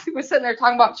 he was sitting there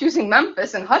talking about choosing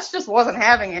Memphis, and Hutch just wasn't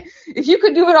having it. If you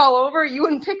could do it all over, you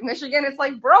wouldn't pick Michigan. It's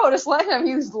like, bro, just let him.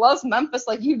 He loves Memphis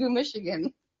like you do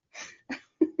Michigan.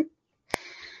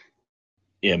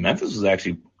 Yeah, Memphis was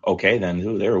actually okay then,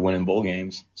 too. They were winning bowl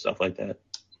games, stuff like that.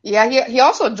 Yeah, he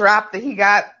also dropped that he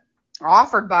got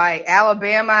offered by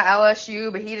Alabama,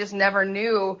 LSU, but he just never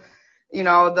knew,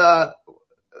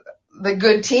 the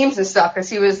good teams and stuff, because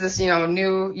he was this,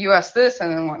 new U.S.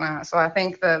 citizen and whatnot. So I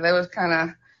think that it was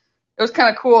kind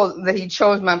of cool that he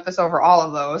chose Memphis over all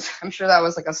of those. I'm sure that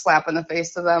was like a slap in the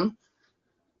face to them.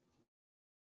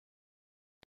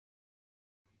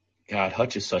 God,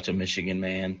 Hutch is such a Michigan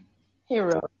man. He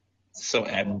really. So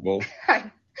admirable.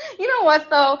 You know what,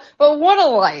 though? But what a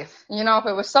life. If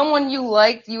it was someone you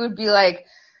liked, you would be like,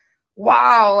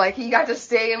 wow, like he got to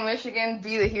stay in Michigan,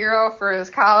 be the hero for his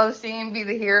college team, be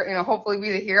the hero, hopefully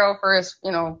be the hero for his,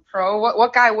 pro.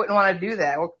 What guy wouldn't want to do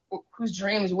that? Whose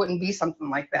dreams wouldn't be something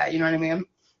like that? You know what I mean?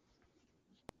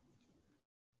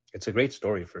 It's a great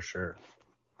story for sure.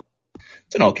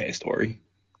 It's an okay story.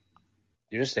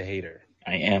 You're just a hater.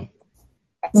 I am.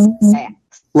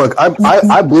 Look,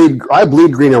 I bleed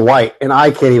green and white, and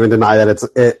I can't even deny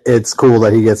that it's cool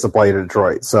that he gets to play in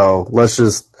Detroit. So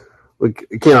we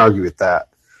can't argue with that.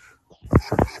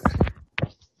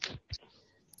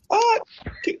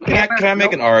 Can I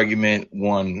make an argument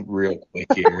one real quick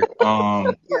here?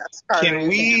 Yes, can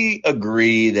we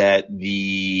agree that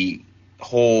the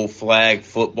whole flag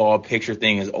football picture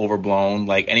thing is overblown?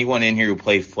 Like, anyone in here who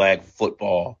plays flag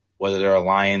football, whether they're a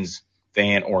Lions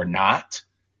fan or not,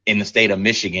 in the state of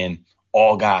Michigan,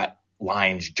 all got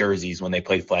Lions jerseys when they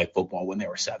played flag football when they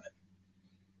were 7.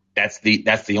 That's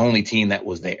the only team that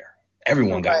was there.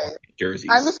 Everyone got jerseys.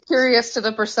 I'm just curious to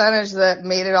the percentage that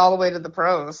made it all the way to the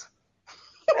pros.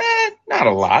 Not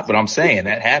a lot, but I'm saying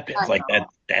that happens. Like that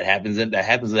happens. That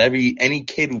happens to any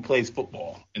kid who plays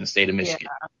football in the state of Michigan.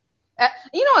 Yeah.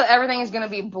 Everything is going to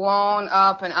be blown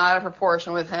up and out of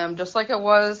proportion with him, just like it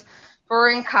was for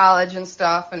in college and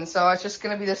stuff. And so it's just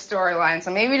going to be the storyline.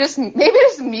 So maybe just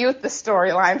mute the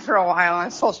storyline for a while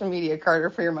on social media, Carter,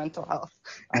 for your mental health.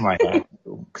 I might have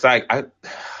to, because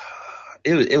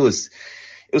it was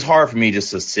hard for me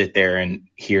just to sit there and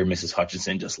hear Mrs.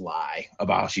 Hutchinson just lie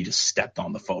about how she just stepped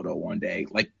on the photo one day.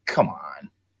 Like, come on.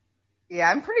 Yeah,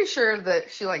 I'm pretty sure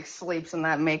that she sleeps in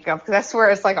that makeup, because I swear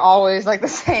it's always the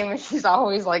same, and she's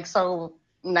always so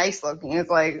nice looking. It's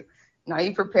no,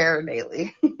 you prepare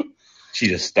daily. She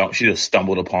just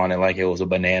stumbled upon it like it was a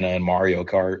banana in Mario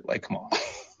Kart. Like, come on.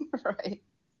 Right.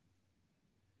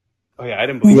 Oh yeah, I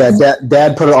didn't believe. Yeah,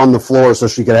 Dad put it on the floor so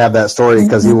she could have that story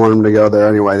because he wanted him to go there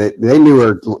anyway. They knew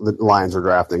the Lions were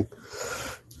drafting.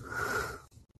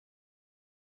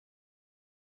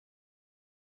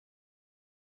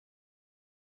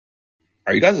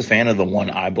 Are you guys a fan of the one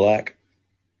eye black?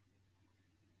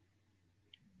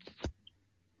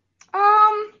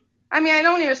 I mean, I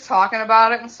know when he was talking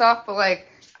about it and stuff, but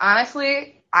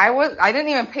honestly, I didn't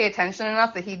even pay attention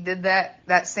enough that he did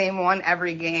that same one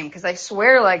every game, because I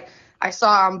swear I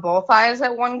saw on both eyes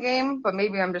at one game, but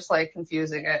maybe I'm just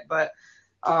confusing it. But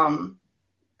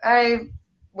I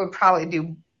would probably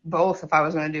do both if I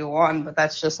was going to do one, but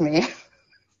that's just me.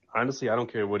 Honestly, I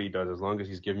don't care what he does as long as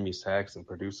he's giving me sacks and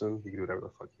producing. He can do whatever the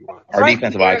fuck he wants. Our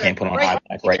defensive eye can't put on eye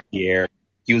black right here.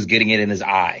 He was getting it in his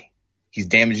eye. He's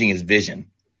damaging his vision.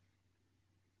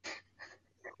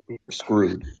 We're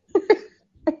screwed.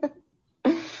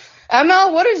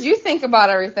 ML, what did you think about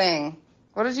everything?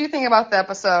 What did you think about the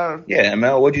episode? Yeah,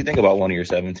 ML, what did you think about one of your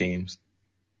 7 teams?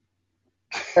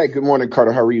 Hey, good morning,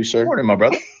 Carter. How are you, sir? Good morning, my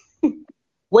brother.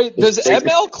 Wait, does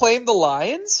ML claim the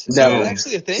Lions? Is that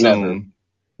actually a thing? Never.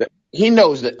 He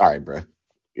knows that. All right, bro.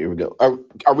 Here we go.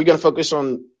 Are we going to focus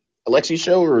on Lexi's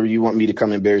show, or you want me to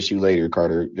come embarrass you later,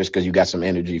 Carter, just because you got some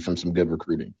energy from some good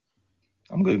recruiting?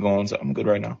 I'm good going. So I'm good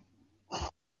right now.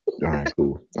 All right,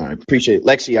 cool. All right, appreciate it.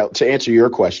 Lexi, to answer your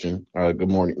question, good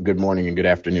morning, and good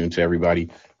afternoon to everybody.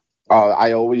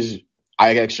 I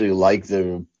actually like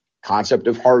the concept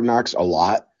of Hard Knocks a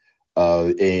lot.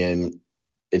 And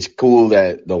it's cool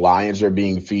that the Lions are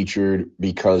being featured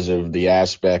because of the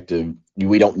aspect of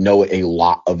we don't know a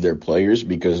lot of their players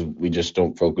because we just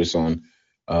don't focus on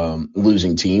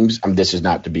losing teams. This is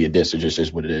not to be a diss. It just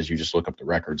is what it is. You just look up the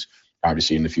records,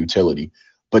 obviously, in the futility.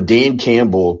 But Dan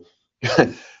Campbell,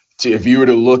 if you were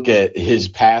to look at his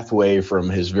pathway from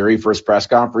his very first press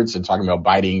conference and talking about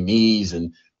biting knees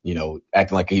and,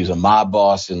 acting like he was a mob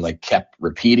boss and like kept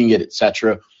repeating it,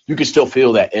 etc., you could still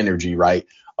feel that energy, right?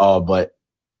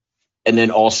 And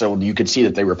then also you could see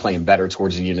that they were playing better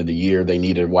towards the end of the year. They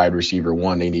needed wide receiver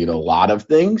one. They needed a lot of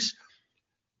things.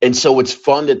 And so it's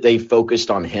fun that they focused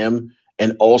on him.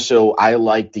 And also I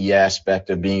like the aspect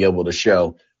of being able to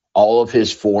show all of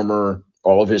his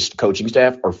coaching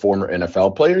staff are former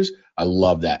NFL players. I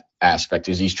love that aspect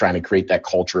because he's trying to create that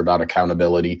culture about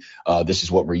accountability. This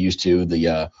is what we're used to,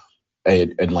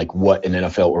 and like what an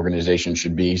NFL organization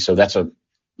should be. So that's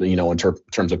in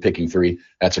terms of picking three,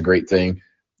 that's a great thing.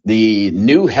 The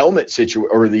new helmet situation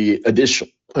or the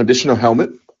additional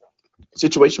helmet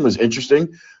situation was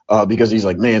interesting because he's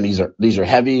like, man, these are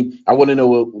heavy. I want to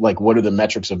know what are the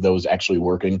metrics of those actually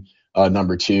working.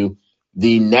 Number two,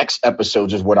 the next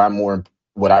episodes is what I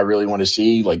really want to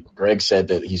see. Like Greg said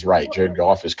that he's right. Jared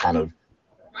Goff is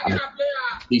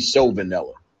he's so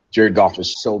vanilla. Jared Goff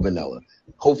is so vanilla.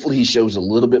 Hopefully he shows a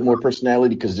little bit more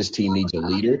personality because this team needs a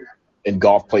leader. And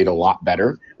Goff played a lot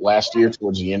better last year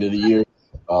towards the end of the year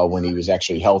when he was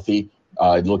actually healthy.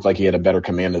 It looked like he had a better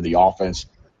command of the offense.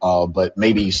 But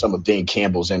maybe some of Dan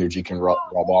Campbell's energy can rub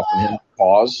off on him.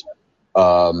 Pause.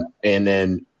 And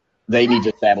then they need to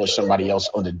establish somebody else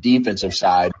on the defensive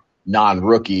side,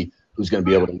 non-rookie, who's going to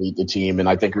be able to lead the team. And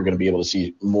I think we're going to be able to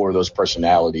see more of those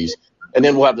personalities. And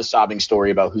then we'll have the sobbing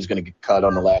story about who's going to get cut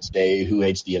on the last day, who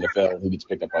hates the NFL, and who gets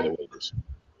picked up by the waivers.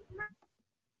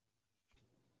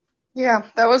 Yeah,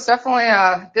 that was definitely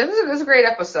this was a great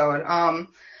episode.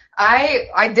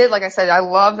 I did, like I said, I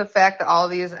love the fact that all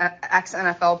these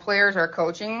ex-NFL players are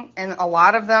coaching, and a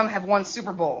lot of them have won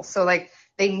Super Bowls. So,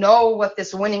 they know what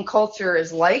this winning culture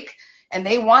is like, and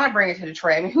they want to bring it to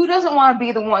Detroit. I mean, who doesn't want to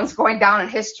be the ones going down in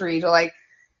history to,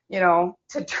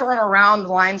 to turn around the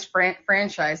Lions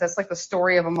franchise? That's like the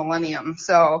story of a millennium.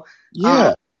 So,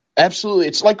 yeah, absolutely.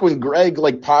 It's like when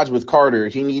Greg, pods with Carter,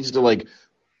 he needs to,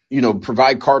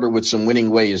 provide Carter with some winning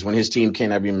ways when his team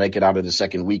can't even make it out of the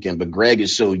second weekend. But Greg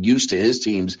is so used to his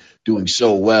teams doing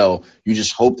so well. You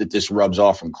just hope that this rubs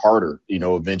off from Carter,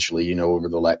 eventually,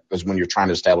 as when you're trying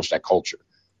to establish that culture.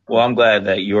 Well, I'm glad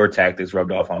that your tactics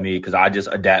rubbed off on me because I just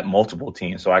adapt multiple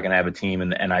teams. So I can have a team in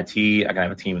the NIT. I can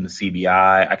have a team in the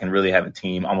CBI. I can really have a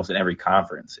team almost in every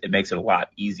conference. It makes it a lot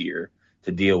easier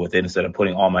to deal with it instead of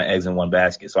putting all my eggs in one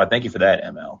basket. So I thank you for that,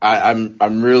 ML.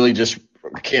 I'm really just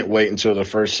can't wait until the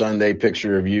first Sunday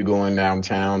picture of you going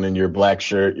downtown in your black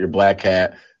shirt, your black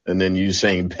hat, and then you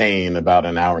saying pain about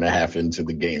an hour and a half into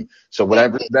the game. So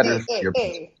whatever's better for your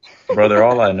brother,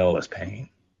 all I know is pain.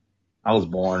 I was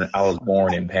born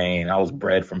in pain. I was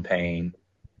bred from pain.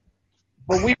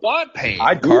 Well, we want pain.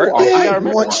 I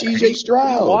want CJ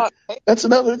Stroud. That's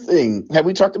another thing. Have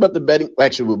we talked about the betting?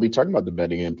 Actually, we'll be talking about the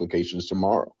betting implications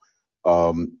tomorrow.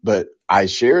 But I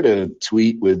shared a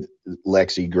tweet with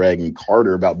Lexi, Greg, and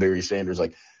Carter about Barry Sanders.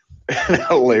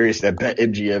 Hilarious that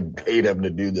MGM paid him to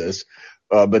do this.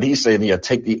 But he's saying,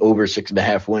 take the over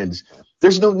 6.5 wins.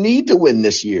 There's no need to win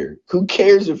this year. Who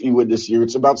cares if you win this year?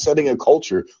 It's about setting a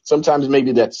culture. Sometimes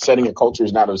maybe that setting a culture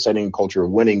is not a setting a culture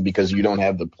of winning because you don't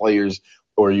have the players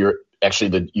or you're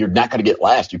not going to get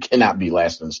last. You cannot be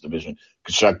last in this division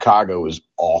because Chicago is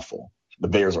awful. The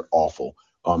Bears are awful.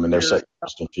 And their second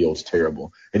Justin Fields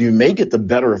terrible. And you may get the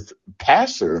better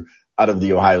passer out of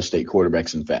the Ohio State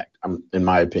quarterbacks, in fact, in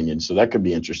my opinion. So that could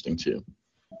be interesting too.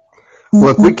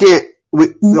 Look, the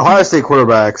Ohio State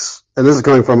quarterbacks, and this is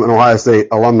coming from an Ohio State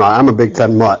alumni. I'm a Big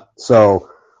Ten mutt, so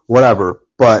whatever.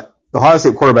 But the Ohio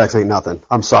State quarterbacks ain't nothing.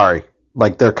 I'm sorry.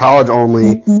 They're college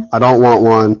only. I don't want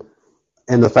one.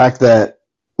 And the fact that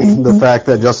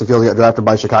Justin Fields got drafted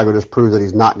by Chicago just proves that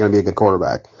he's not going to be a good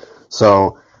quarterback.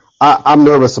 So I'm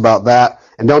nervous about that.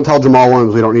 And don't tell Jamal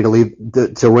Williams we don't need to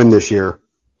lead to win this year.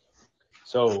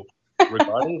 So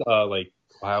regarding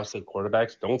Ohio State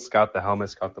quarterbacks, don't scout the helmet,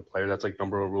 scout the player. That's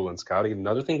number one rule in scouting.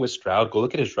 Another thing with Stroud, go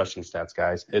look at his rushing stats,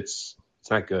 guys. It's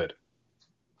not good.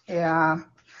 Yeah,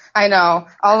 I know.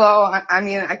 Although,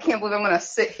 I can't believe I'm going to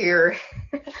sit here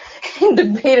and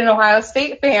debate an Ohio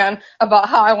State fan about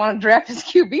how I want to draft his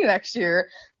QB next year.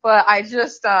 But I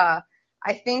just, I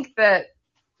think that,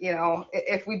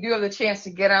 if we do have the chance to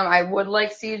get him, I would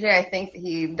like CJ. I think that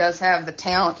he does have the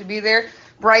talent to be there.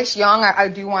 Bryce Young, I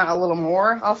do want a little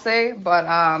more, I'll say. But,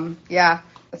 yeah,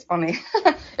 It's funny.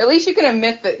 At least you can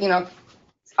admit that,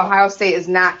 Ohio State is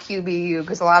not QBU,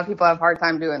 because a lot of people have a hard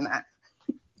time doing that.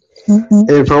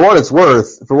 And for what it's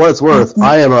worth,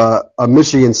 I am a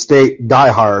Michigan State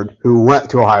diehard who went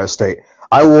to Ohio State.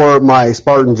 I wore my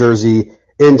Spartan jersey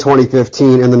in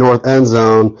 2015 in the north end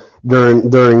zone during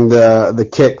the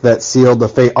kick that sealed the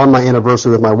fate on my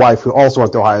anniversary with my wife, who also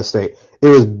went to Ohio State. It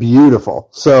was beautiful.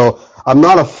 So I'm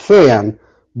not a fan,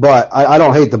 but I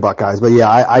don't hate the Buckeyes. But yeah,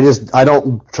 I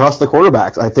don't trust the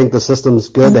quarterbacks. I think the system's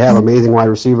good. They have amazing wide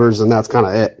receivers, and that's kind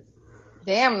of it.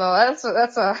 Damn, though,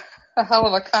 that's a hell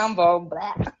of a combo.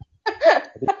 Blah.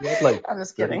 I'm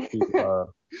just kidding. He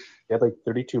had like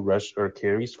 32 rush or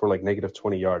carries for like negative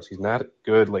 20 yards. He's not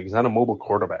good. Like, he's not a mobile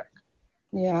quarterback.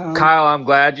 Yeah. Kyle, I'm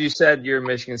glad you said you're a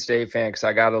Michigan State fan, because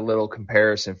I got a little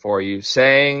comparison for you.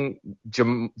 Saying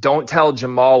don't tell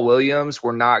Jamal Williams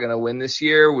we're not going to win this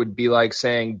year would be like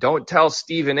saying don't tell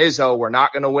Steven Izzo we're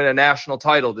not going to win a national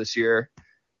title this year.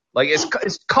 Like,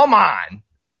 it's come on.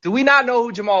 Do we not know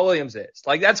who Jamal Williams is?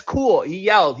 Like, that's cool. He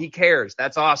yelled. He cares.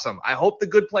 That's awesome. I hope the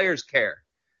good players care.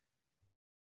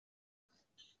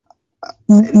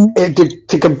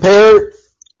 To compare,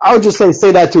 I would just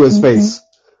say that to his face.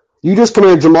 You just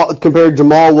compared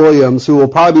Jamal Williams, who will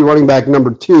probably be running back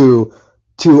number 2,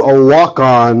 to a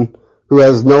walk-on who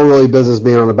has no really business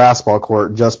being on a basketball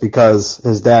court just because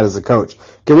his dad is a coach.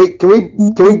 Can we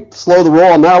slow the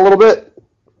roll on that a little bit?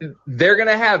 They're going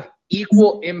to have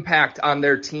equal impact on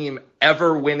their team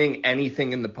ever winning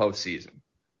anything in the postseason.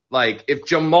 Like, if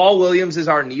Jamal Williams is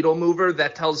our needle mover,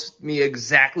 that tells me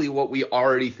exactly what we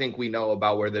already think we know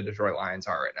about where the Detroit Lions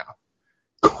are right now.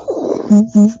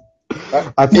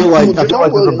 I feel like there's a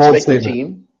bold statement.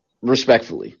 Team,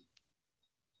 respectfully.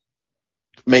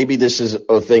 Maybe this is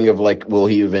a thing of like, will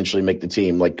he eventually make the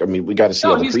team? Like, I mean, we got to see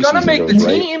how the preseason goes, right? He's going to make the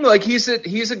team. Like,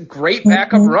 he's a great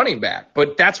backup running back,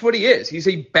 but that's what he is. He's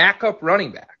a backup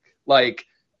running back. Like,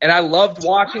 and I loved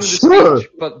watching the speech,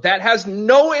 but that has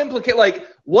no implication. Like,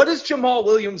 what is Jamal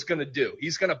Williams going to do?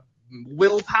 He's going to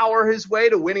willpower his way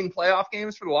to winning playoff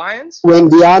games for the Lions? When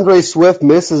DeAndre Swift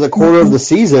misses a quarter of the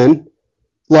season,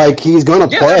 like, he's going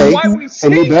to play,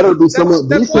 and he better be somewhat decent.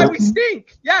 That's why we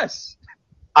stink. Yes.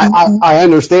 I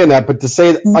understand that, but to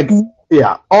say that, like,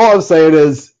 yeah, all I'm saying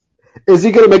is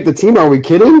he going to make the team? Are we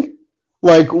kidding?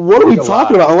 Like, what are we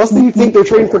talking about? Unless you think they're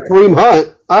trading for Kareem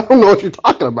Hunt, I don't know what you're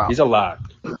talking about. He's a lot.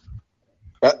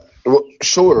 Well,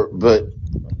 sure, but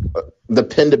the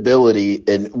dependability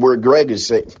and where Greg is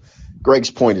saying,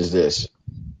 Greg's point is this: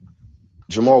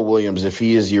 Jamal Williams, if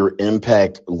he is your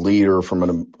impact leader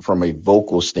from a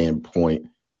vocal standpoint,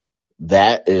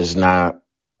 that is not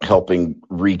helping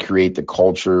recreate the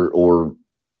culture or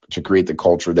to create the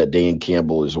culture that Dan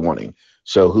Campbell is wanting.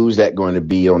 So who's that going to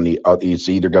be on the? It's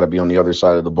either got to be on the other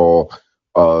side of the ball,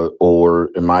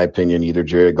 or, in my opinion, either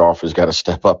Jared Goff has got to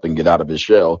step up and get out of his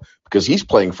shell, because he's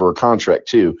playing for a contract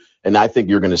too. And I think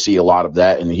you're going to see a lot of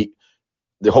that. And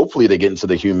hopefully they get into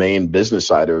the humane business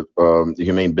side of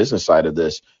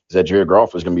this. Is that Jared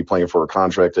Goff is going to be playing for a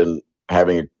contract and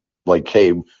having like,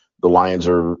 hey, the Lions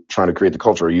are trying to create the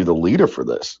culture. Are you the leader for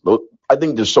this? I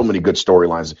think there's so many good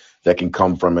storylines that can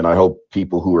come from it. I hope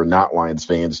people who are not Lions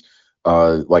fans,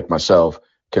 like myself,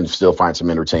 can still find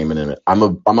some entertainment in it.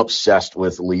 I'm obsessed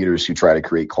with leaders who try to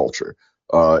create culture,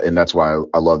 and that's why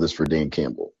I love this for Dan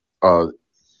Campbell.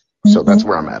 So that's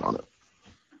where I'm at on it.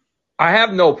 I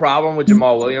have no problem with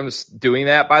Jamal Williams doing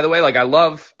that, by the way. Like, I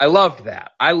loved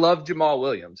that. I love Jamal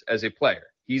Williams as a player.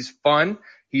 He's fun.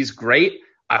 He's great.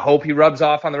 I hope he rubs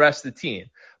off on the rest of the team.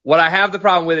 What I have the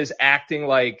problem with is acting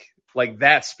like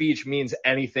that speech means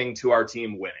anything to our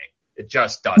team winning. It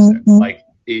just doesn't. Like,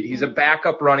 he's a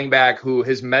backup running back who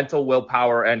his mental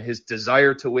willpower and his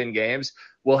desire to win games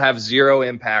will have zero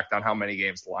impact on how many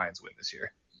games the Lions win this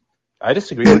year. I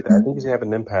disagree with that. I think he's going to have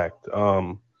an impact.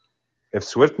 If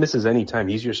Swift misses any time,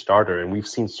 he's your starter, and we've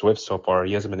seen Swift so far.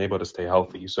 He hasn't been able to stay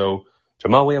healthy. So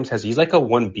Jamal Williams he's like a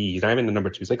 1B. He's not even the number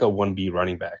 2. He's like a 1B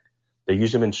running back. They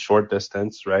use him in short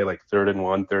distance, right? Like 3rd and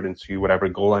 1, 3rd and 2, whatever,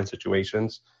 goal line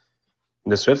situations.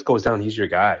 When the Swift goes down, he's your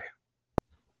guy.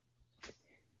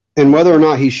 And whether or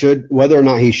not he should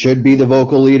be the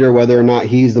vocal leader, whether or not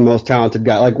he's the most talented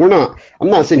guy, like, I'm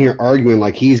not sitting here arguing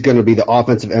like he's going to be the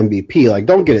offensive MVP. Like,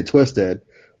 don't get it twisted.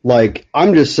 Like,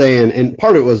 I'm just saying, and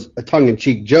part of it was a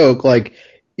tongue-in-cheek joke. Like,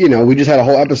 we just had a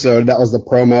whole episode that was the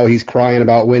promo. He's crying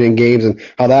about winning games and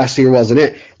how last year wasn't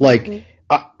it. Like,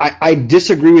 I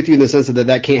disagree with you in the sense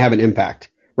that can't have an impact,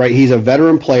 right? He's a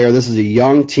veteran player. This is a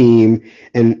young team,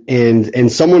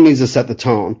 and someone needs to set the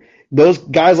tone. Those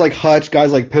guys like Hutch,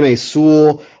 guys like Penei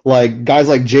Sewell, like guys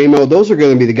like J-Mo, those are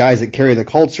going to be the guys that carry the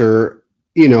culture,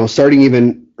 starting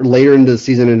even later into the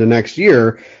season into next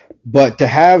year. But to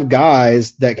have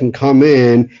guys that can come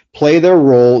in, play their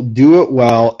role, do it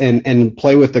well, and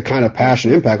play with the kind of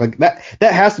passion impact, like that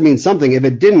has to mean something. If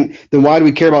it didn't, then why do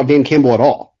we care about Dan Campbell at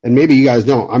all? And maybe you guys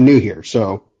don't. I'm new here,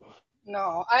 so.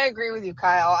 No, I agree with you,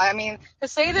 Kyle. I mean, to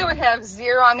say they would have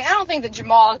zero, I don't think that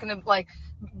Jamal is going to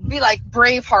be like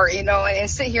Braveheart, and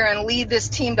sit here and lead this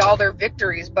team to all their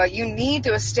victories. But you need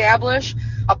to establish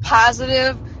a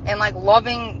positive and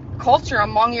loving culture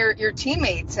among your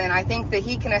teammates, and I think that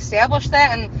he can establish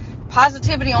that. And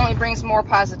positivity only brings more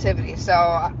positivity. So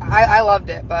I loved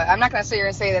it, but I'm not going to sit here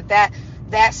and say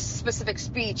that specific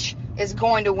speech is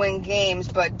going to win games.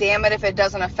 But damn it, if it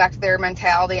doesn't affect their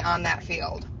mentality on that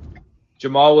field.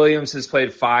 Jamal Williams has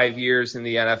played 5 years in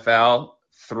the NFL.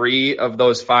 3 of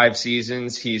those 5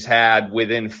 seasons, he's had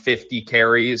within 50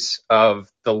 carries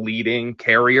of the leading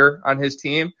carrier on his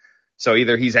team. So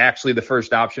either he's actually the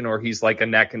first option or he's like a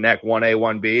neck and neck 1A,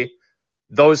 1B.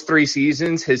 Those 3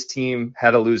 seasons, his team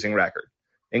had a losing record,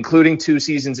 including 2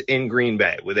 seasons in Green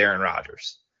Bay with Aaron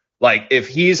Rodgers. If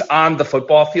he's on the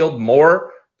football field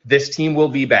more, this team will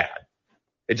be bad.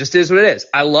 It just is what it is.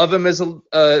 I love him as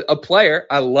a player.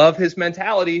 I love his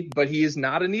mentality, but he is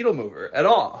not a needle mover at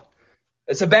all.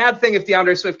 It's a bad thing if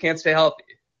DeAndre Swift can't stay healthy.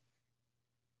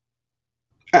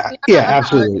 Yeah,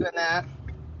 absolutely.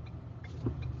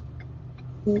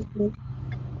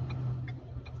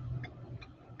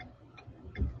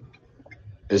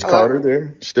 Is Carter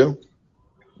there still?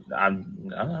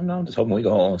 I'm just hoping we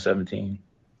go home 17.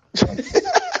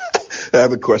 I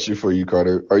have a question for you,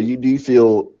 Carter. Do you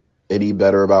feel any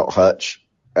better about Hutch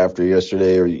after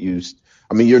yesterday, or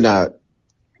you're not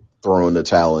throwing the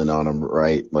towel in on him,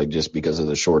 right? Just because of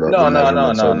the short arm.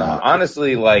 No.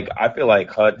 Honestly, I feel like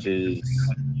Hutch is.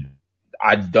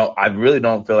 I really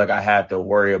don't feel like I have to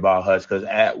worry about Hutch, because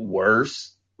at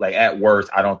worst,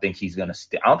 I don't think he's gonna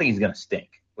stink. I don't think he's gonna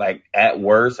stink. At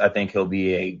worst, I think he'll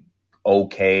be a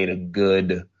okay to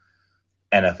good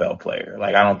NFL player.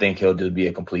 I don't think he'll just be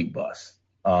a complete bust.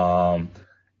 I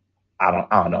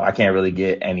don't know. I can't really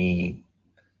get any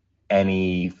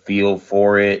feel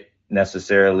for it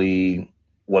necessarily.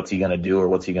 What's he gonna do or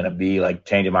what's he gonna be?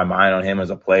 Changing my mind on him as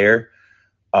a player.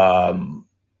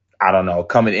 I don't know.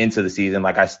 Coming into the season,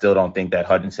 I still don't think that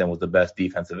Hutchinson was the best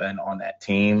defensive end on that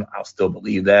team. I'll still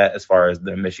believe that as far as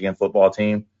the Michigan football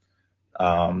team.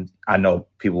 I know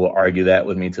people will argue that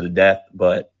with me to the death,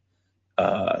 but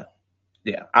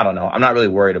yeah, I don't know. I'm not really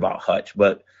worried about Hutch,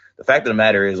 but the fact of the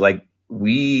matter is,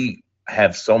 we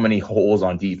have so many holes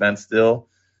on defense still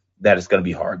that it's going to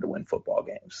be hard to win football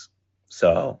games.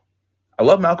 So I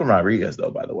love Malcolm Rodriguez,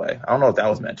 though, by the way. I don't know if that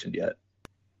was mentioned yet.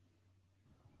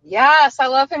 Yes, I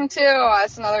love him too.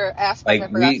 That's another aspect I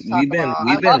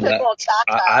forgot to talk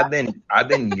about. I've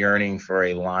been yearning for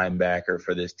a linebacker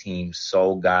for this team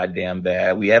so goddamn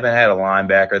bad. We haven't had a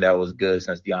linebacker that was good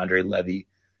since DeAndre Levy,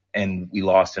 and we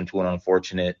lost him to an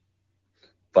unfortunate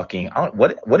fucking.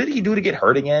 What did he do to get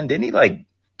hurt again? Didn't he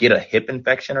get a hip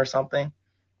infection or something?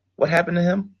 What happened to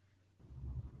him?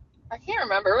 I can't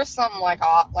remember. It was something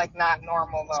not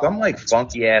normal though. Some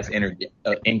funky ass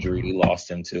injury he lost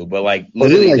him to, but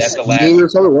literally that's the last. Or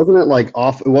something, wasn't it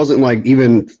off? It wasn't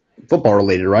even football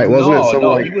related, right? Wasn't it?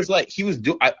 No. He was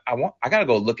doing. I gotta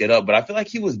go look it up, but I feel like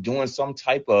he was doing some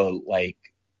type of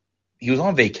he was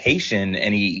on vacation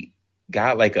and he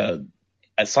got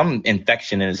some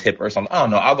infection in his hip or something. I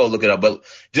don't know. I'll go look it up, but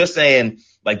just saying,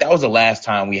 that was the last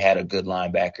time we had a good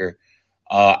linebacker.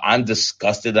 I'm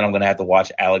disgusted that I'm going to have to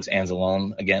watch Alex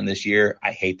Anzalone again this year.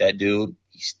 I hate that dude.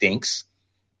 He stinks.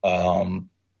 I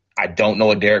don't know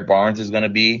what Derek Barnes is going to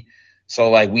be.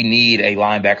 So, we need a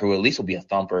linebacker who at least will be a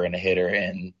thumper and a hitter,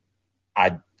 and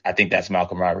I think that's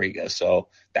Malcolm Rodriguez. So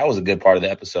that was a good part of the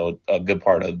episode, a good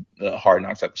part of the Hard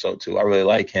Knocks episode, too. I really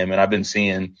like him, and I've been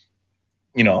seeing,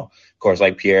 of course,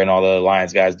 Pierre and all the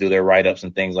Lions guys do their write-ups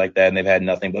and things like that, and they've had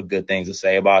nothing but good things to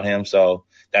say about him. So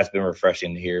that's been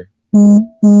refreshing to hear.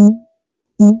 Do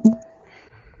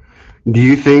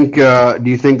you think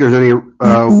there's any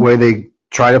way they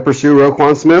try to pursue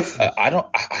Roquan Smith?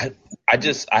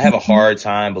 I have a hard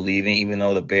time believing, even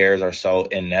though the Bears are so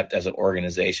inept as an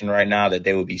organization right now, that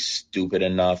they would be stupid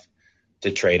enough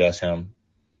to trade us him.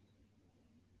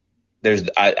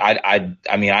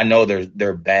 I know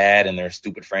they're bad and they're a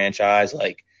stupid franchise.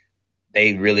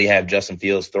 They really have Justin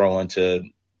Fields throwing to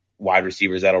wide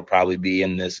receivers that'll probably be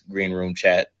in this green room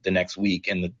chat the next week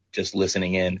and just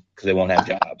listening in because they won't have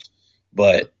jobs.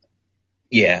 But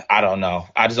yeah, I don't know.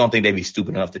 I just don't think they'd be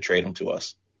stupid enough to trade him to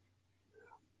us.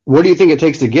 What do you think it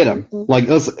takes to get him?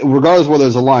 Regardless of whether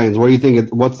it's the Lions, what do you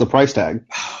think? What's the price tag?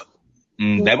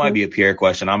 That might be a Pierre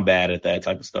question. I'm bad at that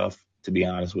type of stuff, to be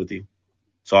honest with you.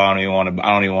 So I don't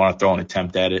even want to throw an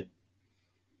attempt at it.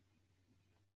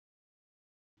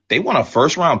 They want a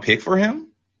first round pick for him?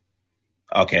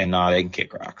 Okay, nah, they can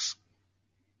kick rocks.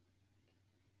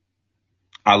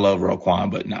 I love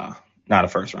Roquan, but nah, not a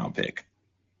first round pick.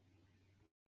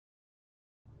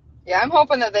 Yeah, I'm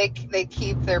hoping that they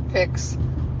keep their picks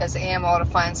as ammo to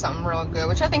find something real good,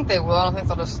 which I think they will. I don't think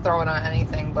they'll just throw it on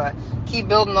anything, but keep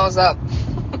building those up.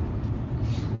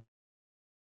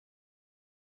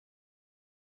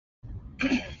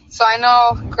 So I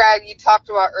know, Greg, you talked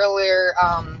about earlier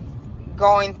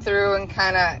going through and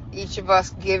kind of each of us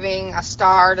giving a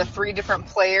star to 3 different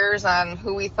players on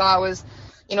who we thought was,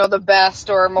 the best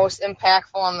or most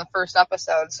impactful on the first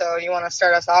episode. So you want to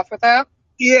start us off with that?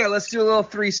 Yeah, let's do a little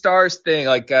 3 stars thing,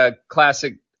 like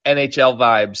classic NHL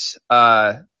vibes.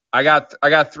 I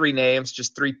got 3 names,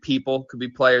 just 3 people. Could be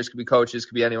players, could be coaches,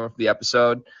 could be anyone for the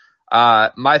episode.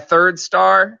 My 3rd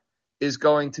star is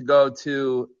going to go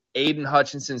to Aiden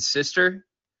Hutchinson's sister.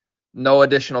 No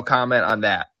additional comment on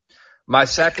that. My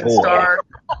second star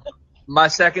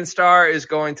is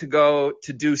going to go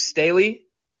to Deuce Staley.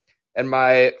 And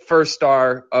my first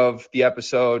star of the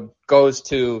episode goes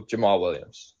to Jamal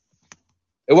Williams.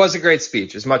 It was a great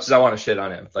speech, as much as I want to shit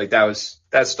on him. Like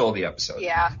that stole the episode.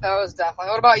 Yeah, that was definitely.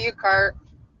 What about you, Cart?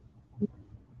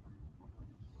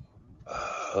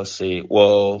 Let's see.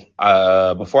 Well,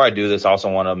 before I do this, I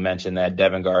also want to mention that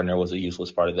Devin Gardner was a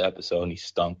useless part of the episode, and he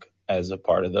stunk as a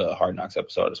part of the Hard Knocks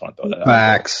episode. I just want to throw that out.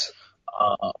 Facts.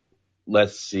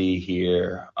 Let's see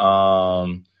here.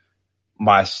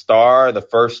 My star, the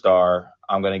first star,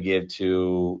 I'm going to give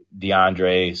to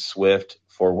DeAndre Swift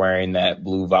for wearing that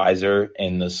blue visor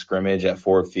in the scrimmage at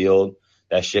Ford Field.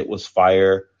 That shit was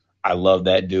fire. I love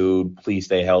that dude. Please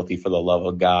stay healthy for the love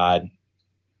of God.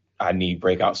 I need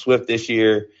breakout Swift this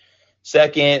year.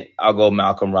 Second, I'll go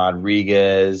Malcolm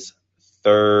Rodriguez.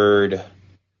 Third,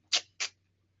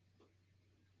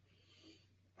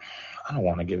 I don't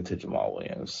want to give it to Jamal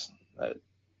Williams.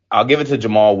 I'll give it to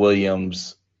Jamal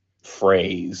Williams'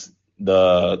 phrase.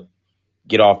 The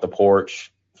get off the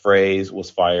porch phrase was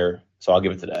fire. So I'll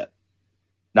give it to that.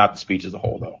 Not the speech as a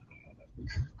whole, though.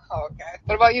 Okay.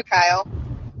 What about you, Kyle?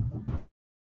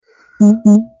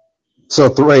 So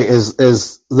 3 is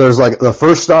there's like the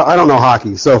first star. I don't know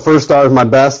hockey, so first star is my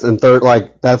best, and third,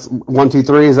 like that's 1, 2,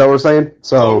 3. Is that what we're saying?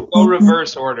 So go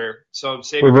reverse order. So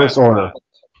save reverse order.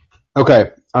 Okay.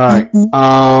 All right.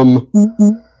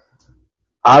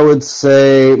 I would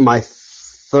say my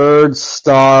 3rd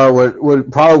star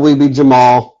would probably be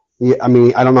Jamal. Yeah, I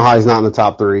mean, I don't know how he's not in the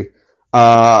top 3.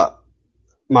 My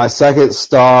 2nd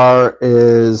star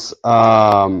is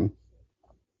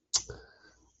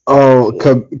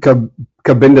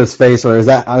Kabinda's face, or is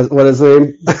that what his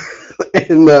name?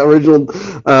 In the original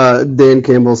Dan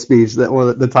Campbell speech, that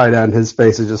one, the tight end, his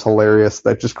face is just hilarious.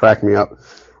 That just cracked me up.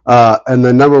 And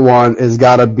then number 1 is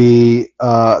got to be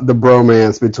the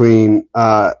bromance between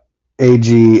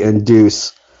AG and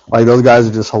Deuce. Like those guys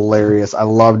are just hilarious. I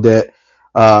loved it.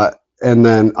 And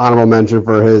then honorable mention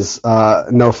for his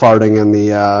no farting in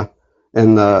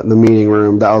the meeting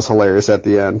room. That was hilarious at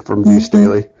the end from Deuce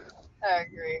Staley. I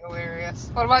agree. Hilarious.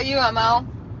 What about you, ML?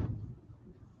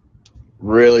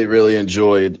 Really, really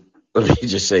enjoyed. Let me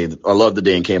just say, I love the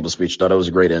Dan Campbell speech. Thought it was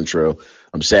a great intro.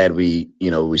 I'm sad we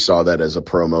saw that as a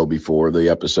promo before the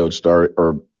episode start,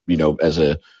 or as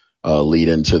a lead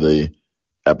into the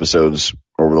episodes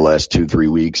over the last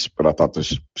 2-3 weeks. But I thought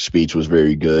the speech was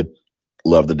very good.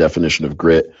 Love the definition of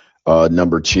grit.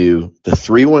 Number 2, the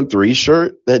 313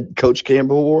 shirt that Coach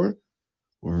Campbell wore,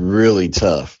 really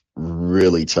tough.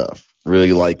 Really tough.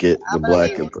 Really like it. I'm the black.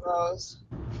 Need one of those.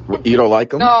 You don't like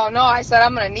them? No. I said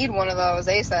I'm gonna need one of those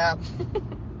ASAP.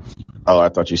 Oh, I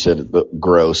thought you said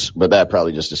gross, but that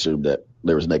probably just assumed that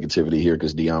there was negativity here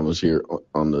because Dion was here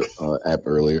on the app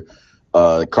earlier.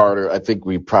 Carter, I think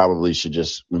we probably should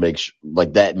just make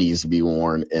like that needs to be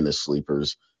worn in the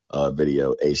Sleepers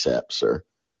video ASAP, sir.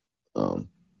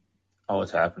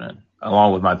 It's happening.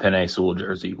 Along with my Penei Sewell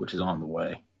jersey, which is on the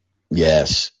way.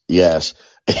 Yes.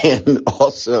 And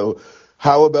also,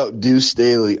 how about Deuce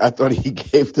Staley? I thought he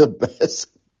gave the best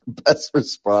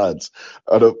response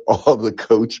out of all the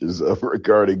coaches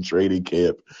regarding training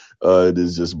camp. It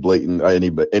is just blatant.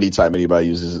 Anytime anybody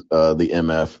uses the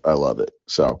MF, I love it.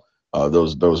 So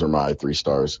those are my 3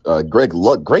 stars. Greg,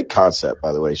 look, great concept,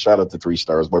 by the way. Shout out to 3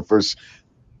 stars. My first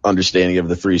understanding of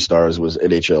the 3 stars was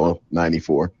NHL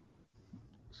 94.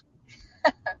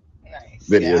 Nice.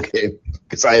 Video game,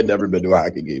 because I had never been to a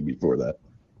hockey game before that.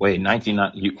 Wait,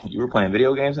 you were playing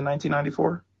video games in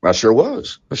 1994? I sure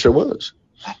was.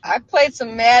 I played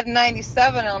some Madden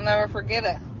 97. I'll never forget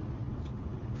it.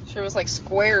 Sure was like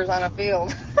squares on a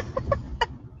field.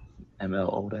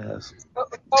 ML old ass.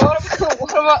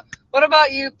 What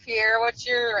about you, Pierre? What's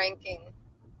your ranking?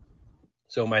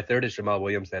 So my third is Jamal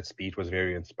Williams. That speech was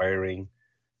very inspiring.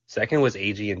 Second was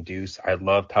AG and Deuce. I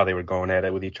loved how they were going at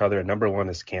it with each other. And number one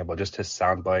is Campbell. Just his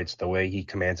sound bites, the way he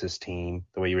commands his team,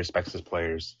 the way he respects his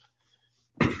players.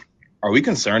 Are we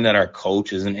concerned that our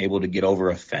coach isn't able to get over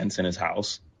a fence in his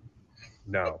house?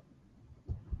 No.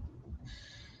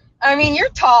 I mean, you're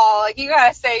tall. Like, you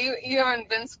gotta say, you haven't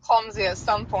been clumsy at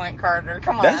some point, Carter.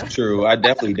 Come on. That's true. I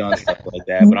definitely done stuff like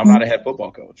that, but I'm not a head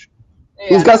football coach. Yeah.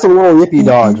 He's got some little yippy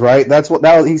dogs, right? That's what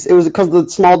that was. It was because of the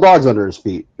small dogs under his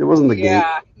feet. It wasn't the gate.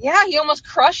 Yeah, he almost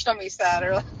crushed them, he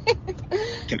said.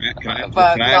 Can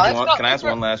I ask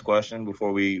one last question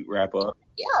before we wrap up?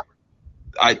 Yeah.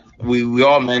 We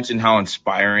all mentioned how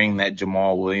inspiring that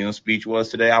Jamal Williams speech was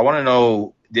today. I want to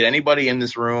know, did anybody in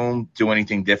this room do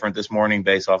anything different this morning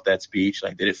based off that speech?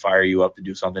 Like, did it fire you up to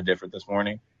do something different this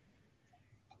morning?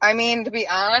 I mean, to be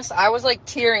honest, I was like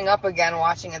tearing up again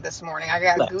watching it this morning. I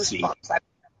got goosebumps.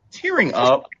 Tearing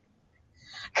up?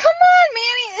 Come on,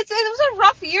 Manny. It was a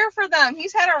rough year for them.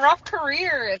 He's had a rough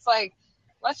career. It's like,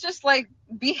 let's just like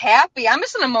be happy. I'm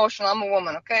just an emotional. I'm a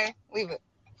woman, okay? Leave it.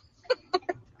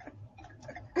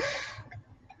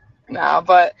 No,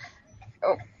 but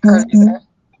Carter, you there?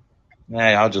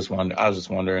 Hey, I was just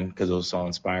wondering because it was so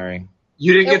inspiring.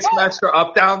 You didn't get some extra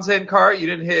up downs in, Cart? You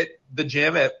didn't hit the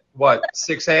gym at what,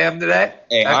 6 a.m. today?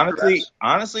 Hey,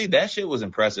 honestly, that shit was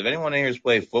impressive. Anyone in here who's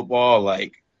played football,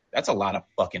 like, that's a lot of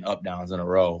fucking up downs in a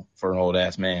row for an old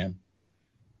ass man.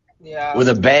 Yeah. With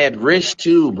a bad wrist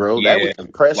too, bro. Yeah, that was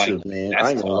impressive, like, man. that's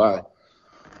I ain't gonna lie.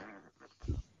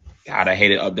 God, I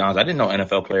hated up downs. I didn't know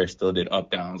NFL players still did up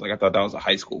downs. Like, I thought that was a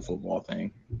high school football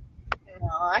thing. No,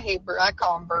 I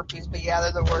call them burpees, but yeah,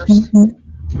 they're the worst.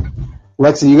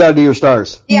 Lexi, you got to do your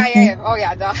stars. Yeah. Oh,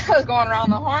 yeah. I was going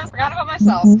around the horn. Forgot about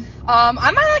myself. I'm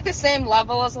at like the same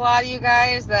level as a lot of you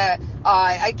guys that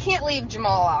I can't leave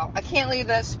Jamal out. I can't leave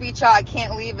that speech out. I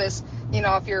can't leave this,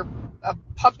 if you're a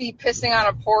puppy pissing on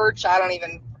a porch, I don't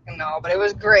even know. But it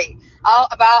was great.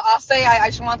 I'll say I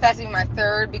just want that to be my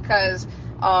third because,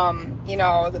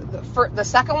 the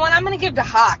second one I'm going to give to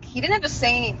Hawk. He didn't have to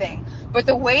say anything. But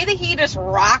the way that he just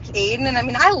rocked Aiden, and I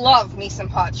mean, I love me some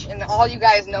Hutch, and all you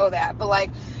guys know that. But, like,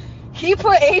 he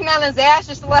put Aiden on his ass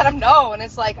just to let him know. And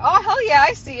it's like, oh, hell yeah,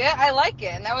 I see it. I like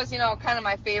it. And that was, kind of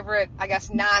my favorite, I guess,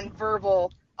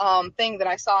 nonverbal thing that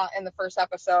I saw in the first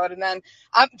episode. And then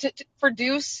for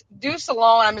Deuce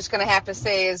alone, I'm just going to have to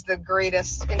say is the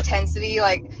greatest intensity.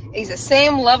 Like, he's the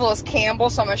same level as Campbell,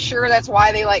 so I'm sure that's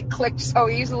why they, like, clicked so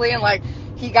easily. And, like,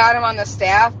 he got him on the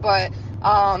staff. But,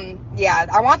 yeah,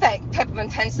 I want that type of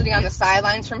intensity on the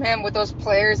sidelines from him with those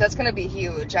players. That's going to be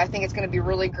huge. I think it's going to be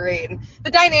really great. And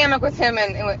the dynamic with him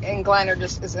and Glenn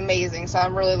is amazing. So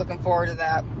I'm really looking forward to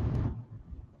that.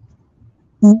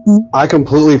 I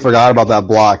completely forgot about that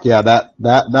block. Yeah, that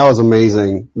was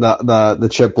amazing. The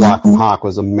chip block from Hawk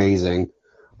was amazing.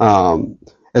 And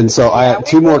so I have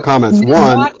two more comments.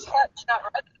 One,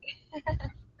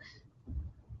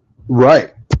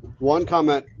 right. One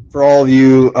comment for all of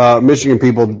you Michigan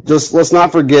people. Just let's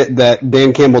not forget that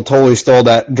Dan Campbell totally stole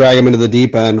that, drag him into the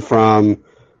deep end from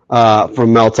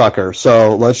Mel Tucker.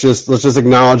 So let's just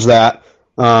acknowledge that.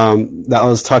 That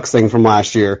was Tuck's thing from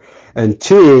last year. And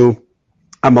two,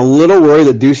 I'm a little worried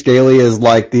that Deuce Staley is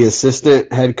like the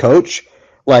assistant head coach,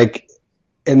 like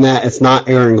in that it's not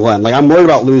Aaron Glenn. Like I'm worried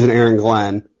about losing Aaron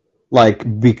Glenn,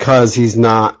 like because he's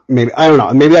not. Maybe I don't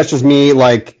know. Maybe that's just me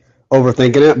like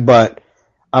overthinking it. But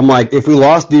I'm like, if we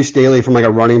lost Deuce Staley from like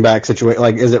a running back situation,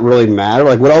 like is it really matter?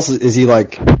 Like what else is he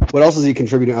like? What else is he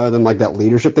contributing other than like that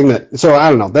leadership thing? So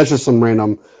I don't know. That's just some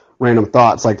random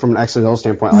thoughts. Like from an XFL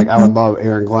standpoint, like I would love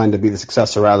Aaron Glenn to be the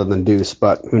successor rather than Deuce,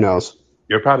 but who knows?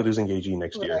 You're probably losing AG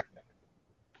next year.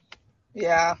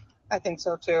 Yeah, I think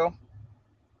so too.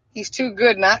 He's too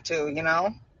good not to,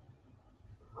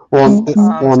 Well, it's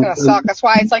going to suck. That's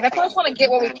why it's like, I just want to get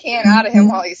what we can out of him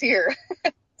while he's here.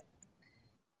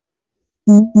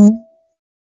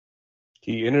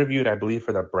 He interviewed, I believe,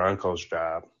 for the Broncos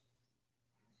job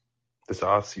this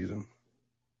offseason.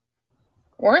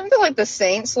 Weren't there like the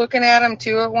Saints looking at him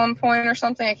too at one point or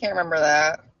something? I can't remember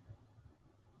that.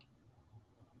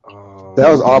 That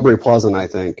was Aubrey Pleasant, I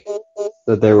think,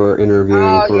 that they were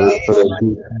interviewing for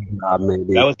the job,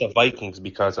 maybe. That was the Vikings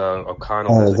because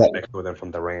O'Connell was connected with them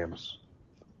from the Rams.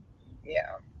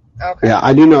 Yeah. Okay. Yeah,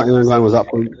 I do know Aaron Glenn was up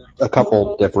for a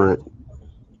couple different,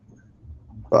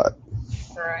 but.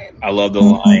 Right. I love the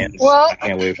Lions. Well, I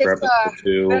can't wait for episode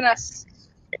 2.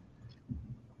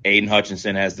 Aiden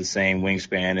Hutchinson has the same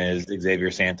wingspan as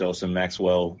Xavier Santos and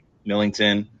Maxwell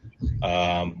Millington.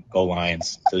 Go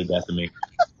Lions to the death of me.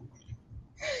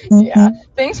 Yeah.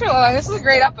 Thanks for this is a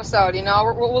great episode. You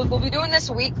know, we'll be doing this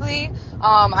weekly.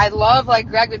 I'd love like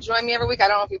Greg to join me every week. I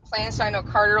don't know if he plans to. I know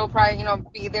Carter will probably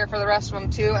be there for the rest of them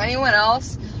too. Anyone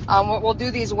else? We'll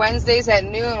do these Wednesdays at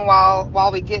noon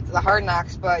while we get to the Hard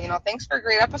Knocks. But thanks for a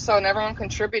great episode and everyone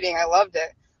contributing. I loved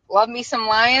it. Love me some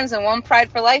Lions and one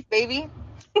Pride for life, baby.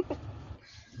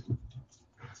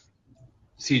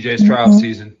 CJ's trial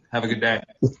season. Have a good day.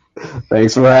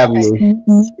 Thanks for having me.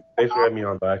 Thanks for having me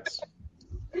on, Lex.